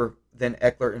safer than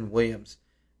Eckler and Williams.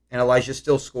 And Elijah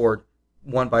still scored,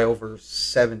 won by over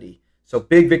 70. So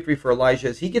big victory for Elijah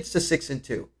as he gets to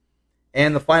 6-2.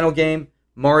 And the final game,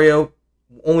 Mario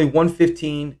only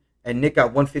 115 and Nick got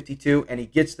 152, and he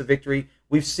gets the victory.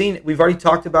 We've already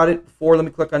talked about it before. Let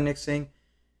me click on Nick's thing.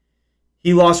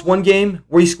 He lost one game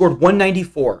where he scored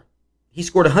 194. He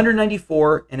scored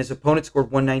 194, and his opponent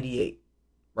scored 198,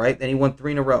 right? Then he won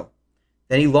 3 in a row.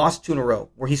 Then he lost 2 in a row,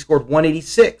 where he scored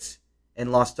 186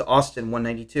 and lost to Austin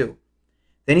 192.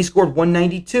 Then he scored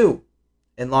 192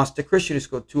 and lost to Christian, who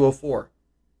scored 204.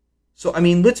 So, I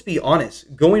mean, let's be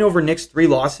honest. Going over Nick's 3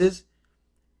 losses,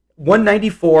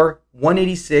 194,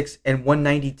 186, and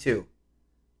 192.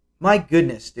 My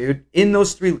goodness, dude. In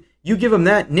those 3, you give him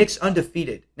that, Nick's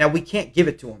undefeated. Now, we can't give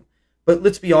it to him. But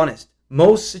let's be honest.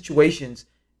 Most situations,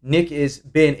 Nick has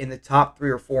been in the top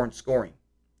 3 or 4 in scoring.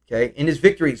 Okay? In his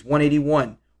victories,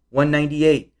 181,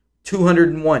 198,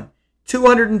 201,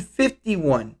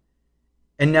 251,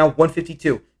 and now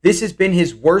 152. This has been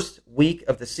his worst week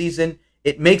of the season.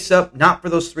 It makes up not for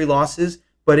those 3 losses,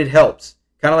 but it helps.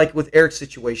 Kind of like with Eric's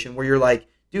situation where you're like,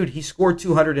 dude, he scored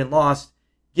 200 and lost.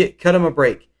 Cut him a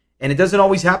break. And it doesn't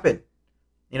always happen.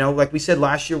 You know, like we said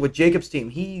last year with Jacob's team,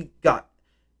 he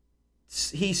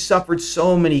suffered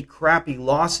so many crappy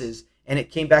losses, and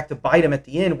it came back to bite him at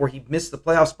the end where he missed the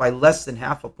playoffs by less than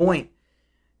half a point.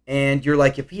 And you're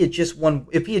like, if he had just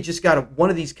got one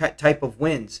of these type of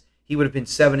wins, he would have been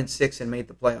 7-6 and made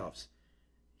the playoffs.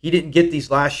 He didn't get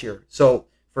these last year. So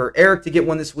for Eric to get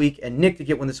one this week and Nick to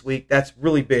get one this week, that's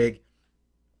really big.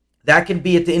 That can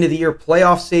be at the end of the year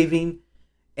playoff saving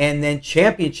and then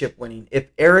championship winning. If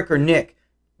Eric or Nick,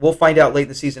 we'll find out late in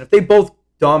the season, if they both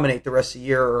dominate the rest of the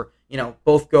year or,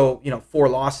 both go, 4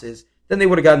 losses, then they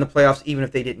would have gotten the playoffs even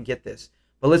if they didn't get this.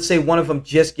 But let's say one of them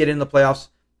just get in the playoffs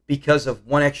because of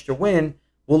one extra win.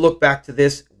 We'll look back to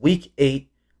this week 8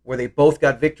 where they both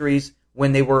got victories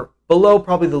when they were below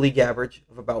probably the league average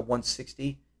of about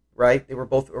 160, right? They were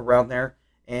both around there,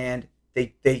 and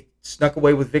they snuck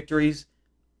away with victories.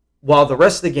 While the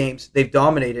rest of the games they've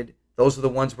dominated, those are the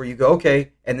ones where you go,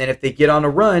 okay, and then if they get on a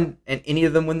run and any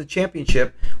of them win the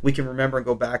championship, we can remember and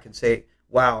go back and say,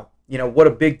 wow, what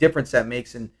a big difference that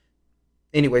makes. And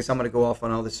anyways, I'm going to go off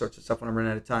on all this sorts of stuff when I'm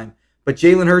running out of time. But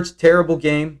Jalen Hurts, terrible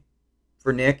game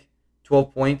for Nick,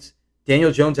 12 points.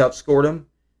 Daniel Jones outscored him.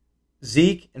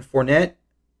 Zeke and Fournette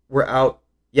were out.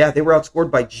 Yeah, they were outscored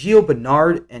by Gio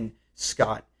Bernard and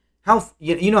Scott.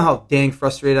 You know how dang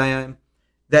frustrated I am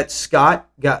that Scott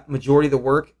got majority of the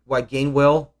work while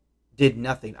Gainwell did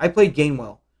nothing. I played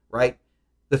Gainwell, right?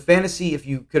 The fantasy, if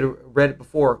you could have read it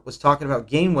before, was talking about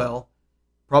Gainwell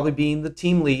probably being the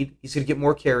team lead. He's going to get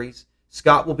more carries.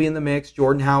 Scott will be in the mix.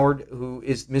 Jordan Howard, who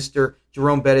is Mr.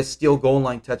 Jerome Bettis, steal goal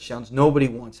line touchdowns. Nobody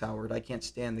wants Howard. I can't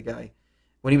stand the guy.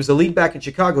 When he was a lead back in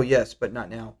Chicago, yes, but not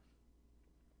now.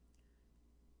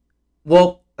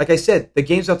 Well, like I said, the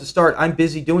game's about to start. I'm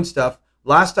busy doing stuff.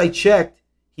 Last I checked,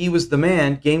 he was the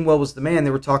man. Gainwell was the man.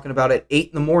 They were talking about at 8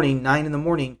 in the morning, 9 in the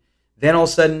morning. Then all of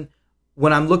a sudden,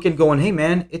 when I'm looking, going, hey,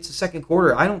 man, it's the second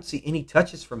quarter. I don't see any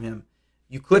touches from him.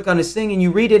 You click on his thing and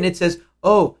you read it, and it says,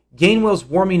 oh, Gainwell's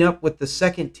warming up with the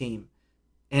second team.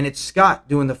 And it's Scott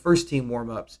doing the first team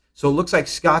warm-ups. So it looks like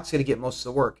Scott's going to get most of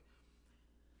the work.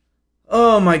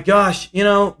 Oh, my gosh.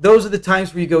 Those are the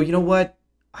times where you go, you know what?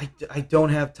 I don't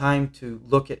have time to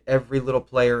look at every little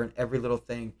player and every little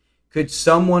thing. Could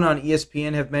someone on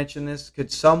ESPN have mentioned this?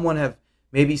 Could someone have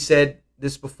maybe said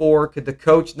this before? Could the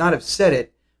coach not have said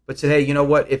it, but said, hey, you know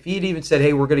what? If he'd even said,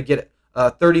 hey, we're going to get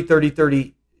a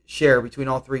 30-30-30 share between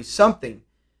all three, something,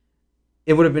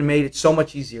 it would have been made it so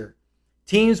much easier.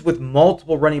 Teams with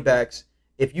multiple running backs,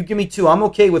 if you give me 2, I'm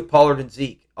okay with Pollard and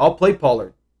Zeke. I'll play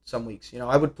Pollard some weeks.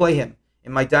 I would play him.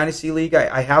 In my Dynasty League,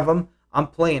 I have him. I'm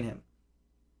playing him.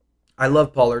 I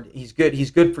love Pollard. He's good. He's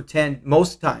good for 10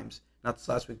 most times. Not this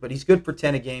last week, but he's good for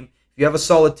 10 a game. If you have a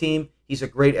solid team, he's a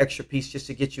great extra piece just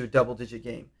to get you a double-digit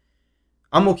game.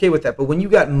 I'm okay with that. But when you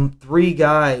got 3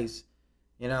 guys,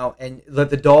 and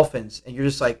the Dolphins, and you're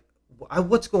just like,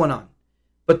 what's going on?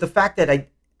 But the fact that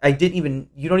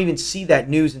you don't even see that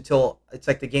news until it's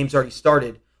like the game's already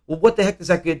started. Well, what the heck does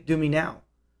that do me now?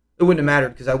 It wouldn't have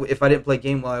mattered because if I didn't play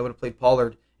Gainwell, I would have played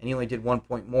Pollard, and he only did 1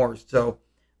 point more. So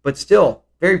But still,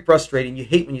 very frustrating. You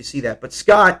hate when you see that. But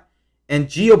Scott and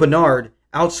Gio Bernard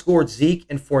outscored Zeke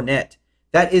and Fournette.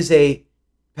 That is a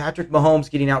Patrick Mahomes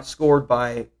getting outscored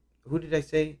by, who did I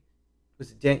say?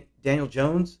 Was it Daniel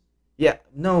Jones? Yeah,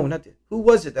 no, not who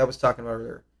was it that I was talking about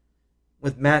earlier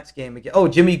with Matt's game again? Oh,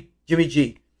 Jimmy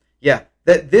G. Yeah,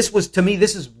 this was, to me,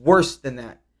 this is worse than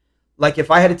that. Like,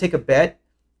 if I had to take a bet,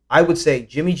 I would say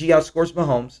Jimmy G outscores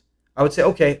Mahomes. I would say,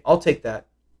 okay, I'll take that.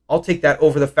 I'll take that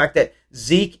over the fact that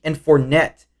Zeke and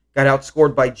Fournette got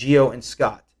outscored by Gio and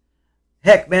Scott.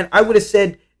 Heck, man, I would have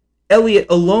said Elliott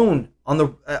alone on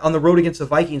the road against the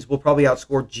Vikings will probably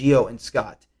outscore Gio and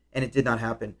Scott, and it did not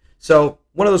happen. So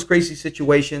one of those crazy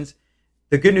situations.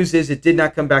 The good news is it did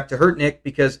not come back to hurt Nick,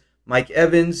 because Mike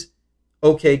Evans,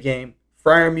 okay game.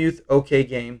 Freiermuth, okay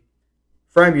game.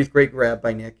 Freiermuth, great grab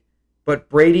by Nick. But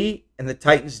Brady and the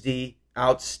Titans D,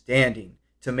 outstanding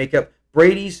to make up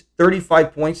Brady's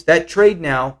 35 points. That trade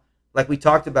now, like we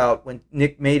talked about when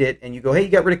Nick made it, and you go, hey, you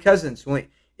got rid of Cousins.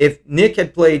 If Nick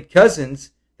had played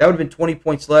Cousins, that would have been 20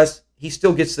 points less. He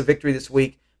still gets the victory this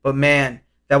week. But, man,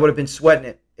 that would have been sweating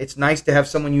it. It's nice to have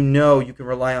someone you can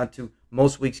rely on to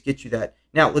most weeks get you that.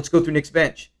 Now, let's go through Nick's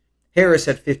bench. Harris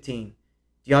had 15.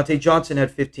 Deontay Johnson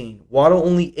had 15. Waddle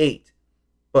only 8.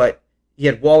 But he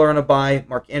had Waller on a bye,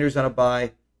 Mark Andrews on a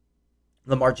bye,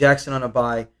 Lamar Jackson on a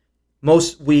bye.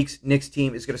 Most weeks, Nick's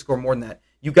team is going to score more than that.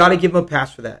 You got to give him a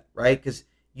pass for that, right? Because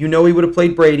he would have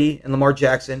played Brady and Lamar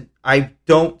Jackson. I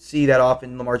don't see that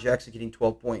often, Lamar Jackson getting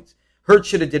 12 points. Hurts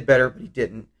should have did better, but he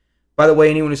didn't. By the way,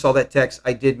 anyone who saw that text,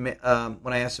 I did when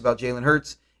I asked about Jalen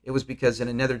Hurts, it was because in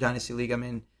another Dynasty League I'm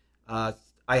in, I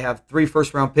have 3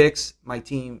 first-round picks. My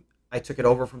team, I took it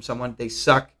over from someone. They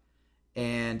suck.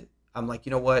 And I'm like,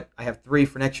 you know what? I have 3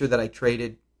 for next year that I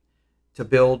traded to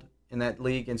build in that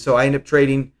league. And so I ended up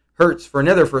trading Hurts for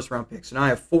another first-round pick. So now I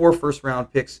have 4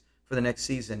 first-round picks for the next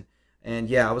season. And,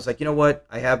 yeah, I was like, you know what?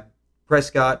 I have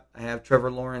Prescott. I have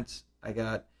Trevor Lawrence. I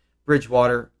got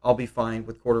Bridgewater. I'll be fine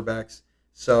with quarterbacks.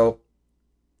 So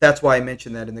that's why I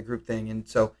mentioned that in the group thing. And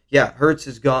so, yeah, Hurts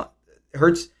is gone.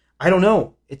 Hurts, I don't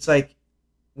know. It's like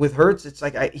with Hurts, it's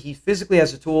like he physically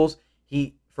has the tools.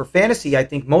 For fantasy, I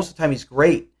think most of the time he's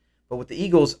great. But with the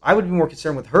Eagles, I would be more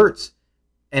concerned with Hurts.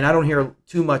 And I don't hear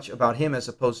too much about him as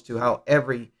opposed to how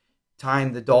every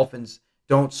time the Dolphins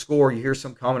don't score, you hear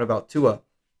some comment about Tua.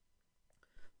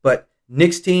 But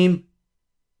Nick's team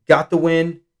got the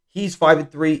win. He's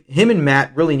 5-3. Him and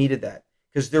Matt really needed that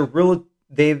because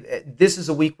this is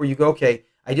a week where you go, okay,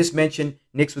 I just mentioned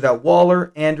Nick's without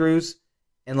Waller, Andrews,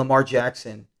 and Lamar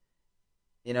Jackson.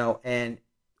 And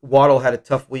Waddle had a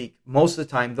tough week. Most of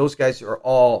the time, those guys are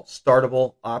all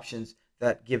startable options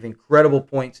that give incredible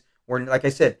points. Where, like I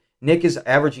said, Nick is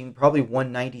averaging probably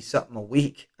 190-something a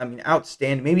week. I mean,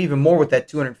 outstanding. Maybe even more with that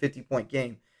 250-point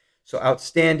game. So,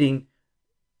 outstanding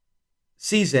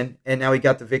season, and now he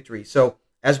got the victory. So,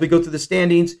 as we go through the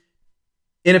standings,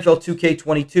 NFL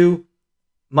 2K22,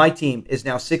 my team is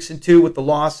now 6-2 with the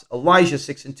loss. Elijah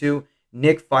 6-2,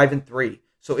 Nick 5-3.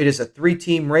 So, it is a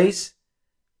 3-team race.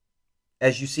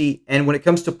 As you see, and when it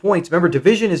comes to points, remember,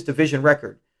 division is division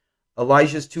record.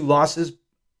 Elijah's 2 losses.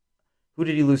 Who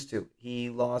did he lose to? He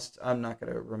lost, I'm not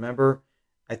going to remember.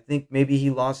 I think maybe he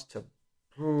lost to,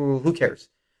 who cares?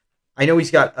 I know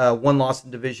he's got 1 loss in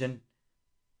division.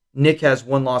 Nick has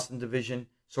 1 loss in division.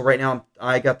 So right now,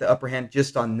 I got the upper hand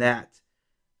just on that.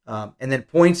 And then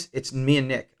points, it's me and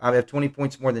Nick. I have 20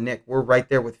 points more than Nick. We're right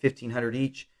there with 1,500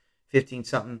 each,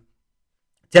 15-something.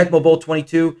 Tecmo Bowl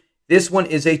 22. This one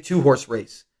is a 2-horse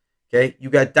race. Okay, you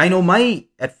got Dynamite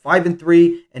at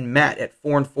 5-3 and Matt at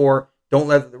 4-4. Don't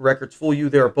let the records fool you.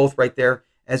 They are both right there.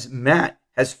 As Matt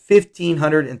has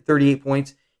 1,538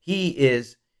 points, he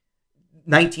is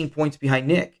 19 points behind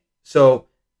Nick. So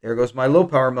there goes my low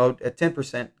power mode at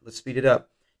 10%. Let's speed it up.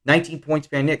 19 points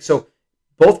behind Nick. So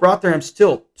both Rotherham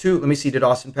still 2. Let me see. Did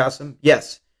Austin pass him?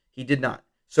 Yes, he did not.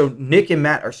 So Nick and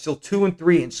Matt are still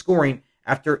 2-3 in scoring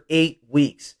after 8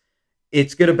 weeks.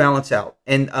 It's going to balance out.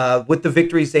 And with the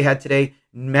victories they had today,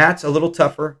 Matt's a little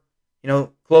tougher,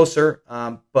 closer.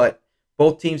 But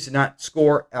both teams did not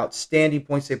score outstanding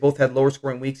points. They both had lower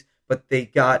scoring weeks, but they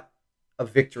got a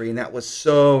victory, and that was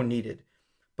so needed.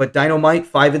 But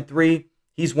Dynamite, 5-3.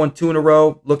 He's won 2 in a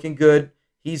row, looking good.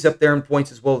 He's up there in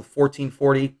points as well with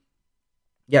 1,440.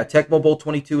 Yeah, Tecmo Bowl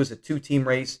 22 is a 2-team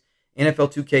race.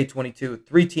 NFL 2K22,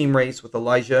 3-team race with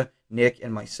Elijah, Nick,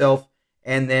 and myself.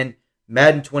 And then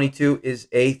Madden 22 is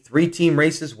a 3-team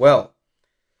race as well.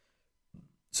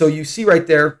 So you see right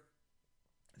there,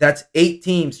 that's 8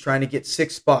 teams trying to get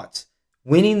 6 spots.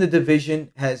 Winning the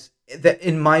division has,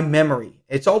 in my memory,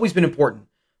 it's always been important,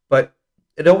 but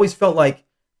it always felt like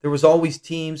there was always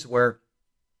teams where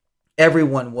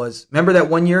everyone was. Remember that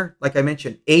one year? Like I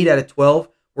mentioned, 8 out of 12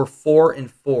 were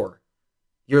 4-4.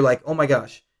 You're like, oh my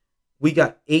gosh, we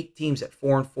got 8 teams at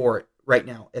 4-4 right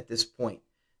now at this point.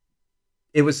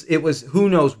 It was who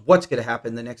knows what's going to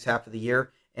happen the next half of the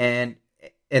year, and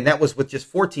that was with just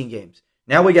 14 games.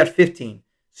 Now we got 15,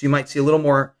 so you might see a little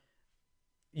more.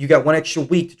 You got one extra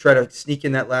week to try to sneak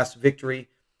in that last victory,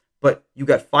 but you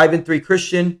got 5-3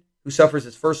 Christian, who suffers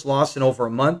his first loss in over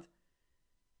a month.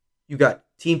 You got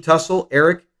Team Tussle,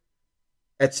 Eric,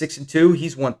 at 6-2.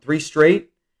 He's won 3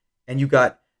 straight, and you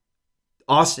got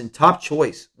Austin, top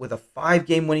choice, with a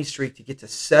 5-game winning streak to get to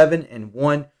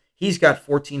 7-1. He's got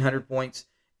 1,400 points.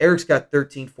 Eric's got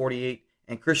 1,348,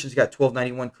 and Christian's got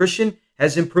 1,291. Christian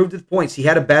has improved with points. He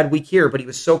had a bad week here, but he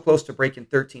was so close to breaking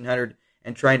 1,300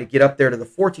 and trying to get up there to the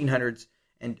 1,400s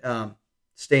and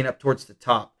staying up towards the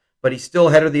top. But he's still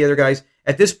ahead of the other guys.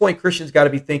 At this point, Christian's got to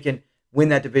be thinking, win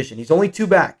that division. He's only 2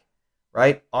 back,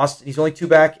 right? Austin, he's only 2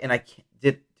 back, and I can't,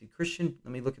 did Christian,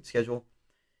 let me look at the schedule.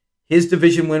 His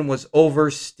division win was over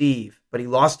Steve, but he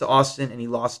lost to Austin and he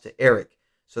lost to Eric.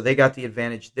 So they got the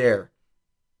advantage there.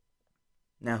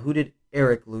 Now, who did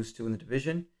Eric lose to in the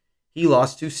division? He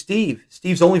lost to Steve.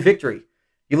 Steve's only victory.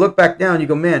 You look back down, you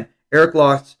go, man, Eric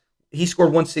lost. He scored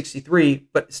 163,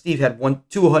 but Steve had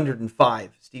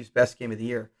 205. Steve's best game of the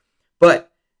year.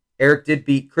 But Eric did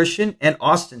beat Christian and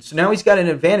Austin. So now he's got an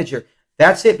advantage here.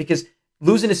 That's it, because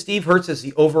losing to Steve hurts as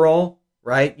the overall,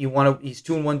 right? He's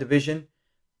 2-1 division.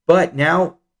 But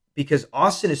now, because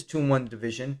Austin is 2-1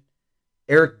 division,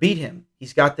 Eric beat him.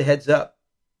 He's got the heads up.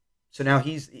 So now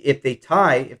if they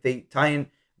tie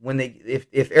in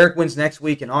if Eric wins next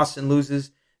week and Austin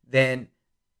loses, then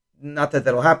not that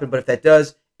that'll happen, but if that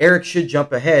does, Eric should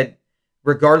jump ahead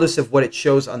regardless of what it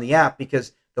shows on the app,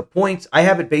 because the points, I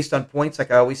have it based on points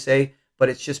like I always say, but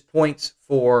it's just points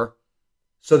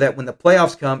so that when the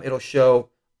playoffs come, it'll show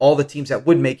all the teams that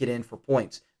would make it in for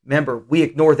points. Remember, we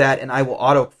ignore that and I will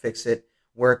auto fix it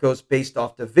where it goes based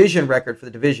off division record for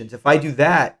the divisions. If I do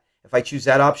that, if I choose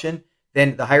that option,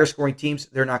 then the higher scoring teams,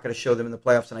 they're not going to show them in the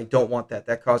playoffs, and I don't want that.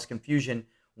 That caused confusion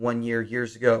one year,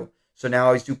 years ago. So now I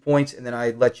always do points, and then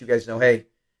I let you guys know, hey,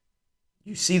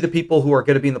 you see the people who are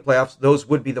going to be in the playoffs, those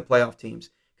would be the playoff teams.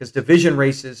 Because division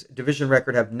races, division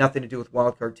record have nothing to do with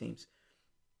wildcard teams.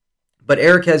 But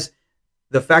Eric has,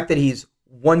 the fact that he's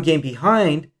 1 game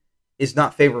behind is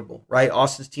not favorable, right?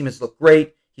 Austin's team has looked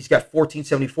great. He's got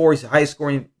 1,474. He's the highest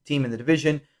scoring team in the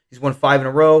division. He's won 5 in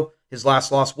a row. His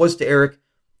last loss was to Eric.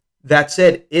 That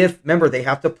said, remember, they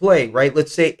have to play, right?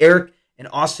 Let's say Eric and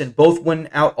Austin both win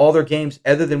out all their games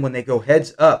other than when they go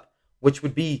heads up, which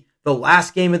would be the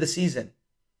last game of the season.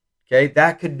 Okay,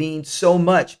 that could mean so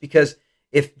much, because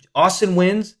if Austin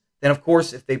wins, then of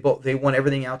course, if they won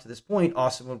everything out to this point,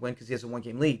 Austin would win because he has a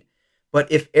 1-game lead.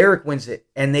 But if Eric wins it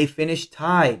and they finish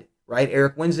tied, right?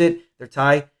 Eric wins it, they're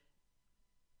tied.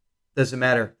 Doesn't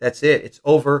matter. That's it. It's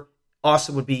over.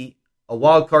 Austin would be a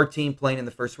wild card team playing in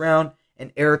the first round,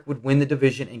 and Eric would win the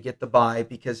division and get the bye,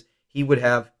 because he would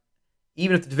have,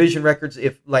 even if the division records,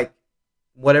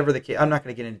 whatever the case, I'm not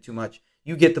going to get into too much.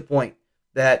 You get the point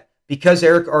that because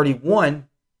Eric already won,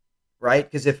 right?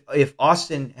 Because if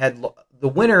Austin had, the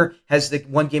winner has the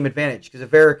 1-game advantage. Because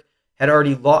if Eric had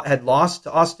already had lost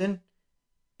to Austin,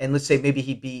 and let's say maybe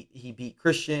he beat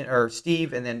Christian or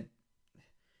Steve, and then,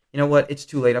 you know what? It's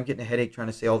too late. I'm getting a headache trying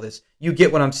to say all this. You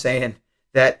get what I'm saying,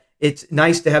 that it's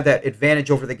nice to have that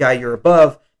advantage over the guy you're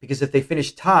above, because if they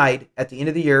finish tied at the end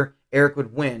of the year, Eric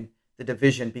would win the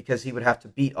division because he would have to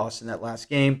beat Austin that last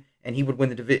game, and he would win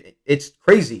the division. It's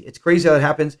crazy. It's crazy how that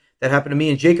happens. That happened to me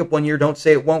and Jacob one year. Don't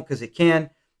say it won't, because it can.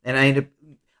 And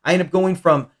I end up going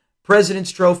from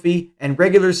President's Trophy and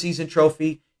regular season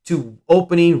trophy to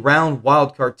opening round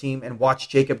wildcard team, and watch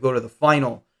Jacob go to the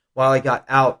final while I got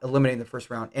out, eliminating the first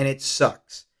round. And it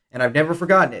sucks. And I've never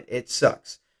forgotten it. It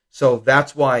sucks. So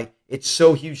that's why it's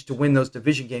so huge to win those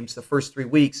division games the first 3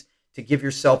 weeks, to give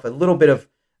yourself a little bit of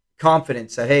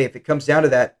confidence that, hey, if it comes down to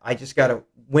that, I just got to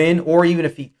win. Or even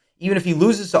if he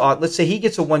loses to, let's say he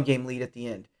gets a 1-game lead at the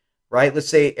end, right? Let's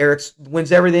say Eric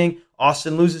wins everything,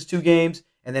 Austin loses 2 games,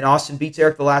 and then Austin beats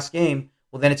Eric the last game.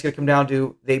 Well, then it's going to come down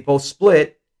to they both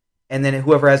split, and then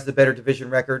whoever has the better division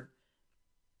record.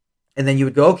 And then you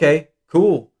would go, okay,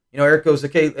 cool. Eric goes,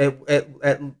 okay,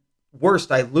 at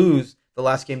worst, I lose the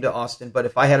last game to Austin, but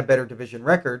if I had a better division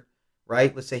record,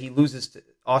 right? Let's say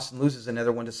Austin loses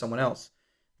another one to someone else,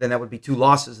 then that would be 2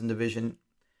 losses in division.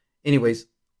 Anyways,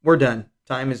 we're done.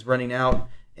 Time is running out.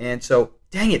 And so,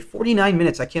 dang it, 49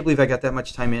 minutes. I can't believe I got that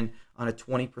much time in on a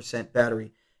 20%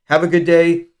 battery. Have a good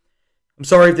day. I'm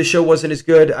sorry if the show wasn't as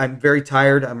good. I'm very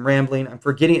tired. I'm rambling. I'm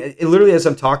forgetting. Literally, as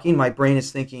I'm talking, my brain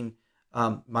is thinking,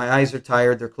 My eyes are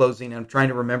tired. They're closing. And I'm trying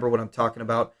to remember what I'm talking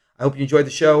about. I hope you enjoyed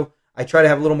the show. I try to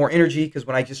have a little more energy because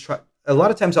when I just try, a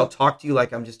lot of times I'll talk to you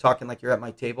like I'm just talking like you're at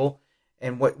my table,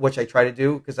 and which I try to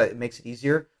do because it makes it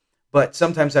easier. But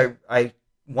sometimes I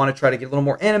want to try to get a little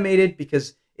more animated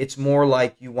because it's more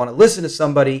like you want to listen to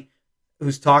somebody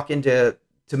who's talking to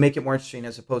make it more interesting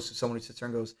as opposed to someone who sits there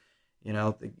and goes,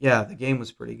 the game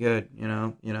was pretty good, what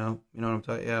I'm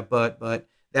talking, yeah, but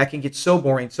that can get so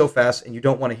boring so fast, and you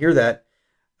don't want to hear that.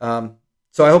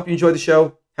 So I hope you enjoy the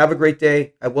show. Have a great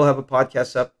day. I will have a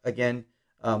podcast up again,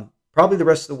 probably the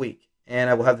rest of the week, and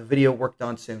I will have the video worked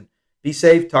on soon. Be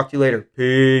safe. Talk to you later.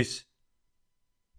 Peace.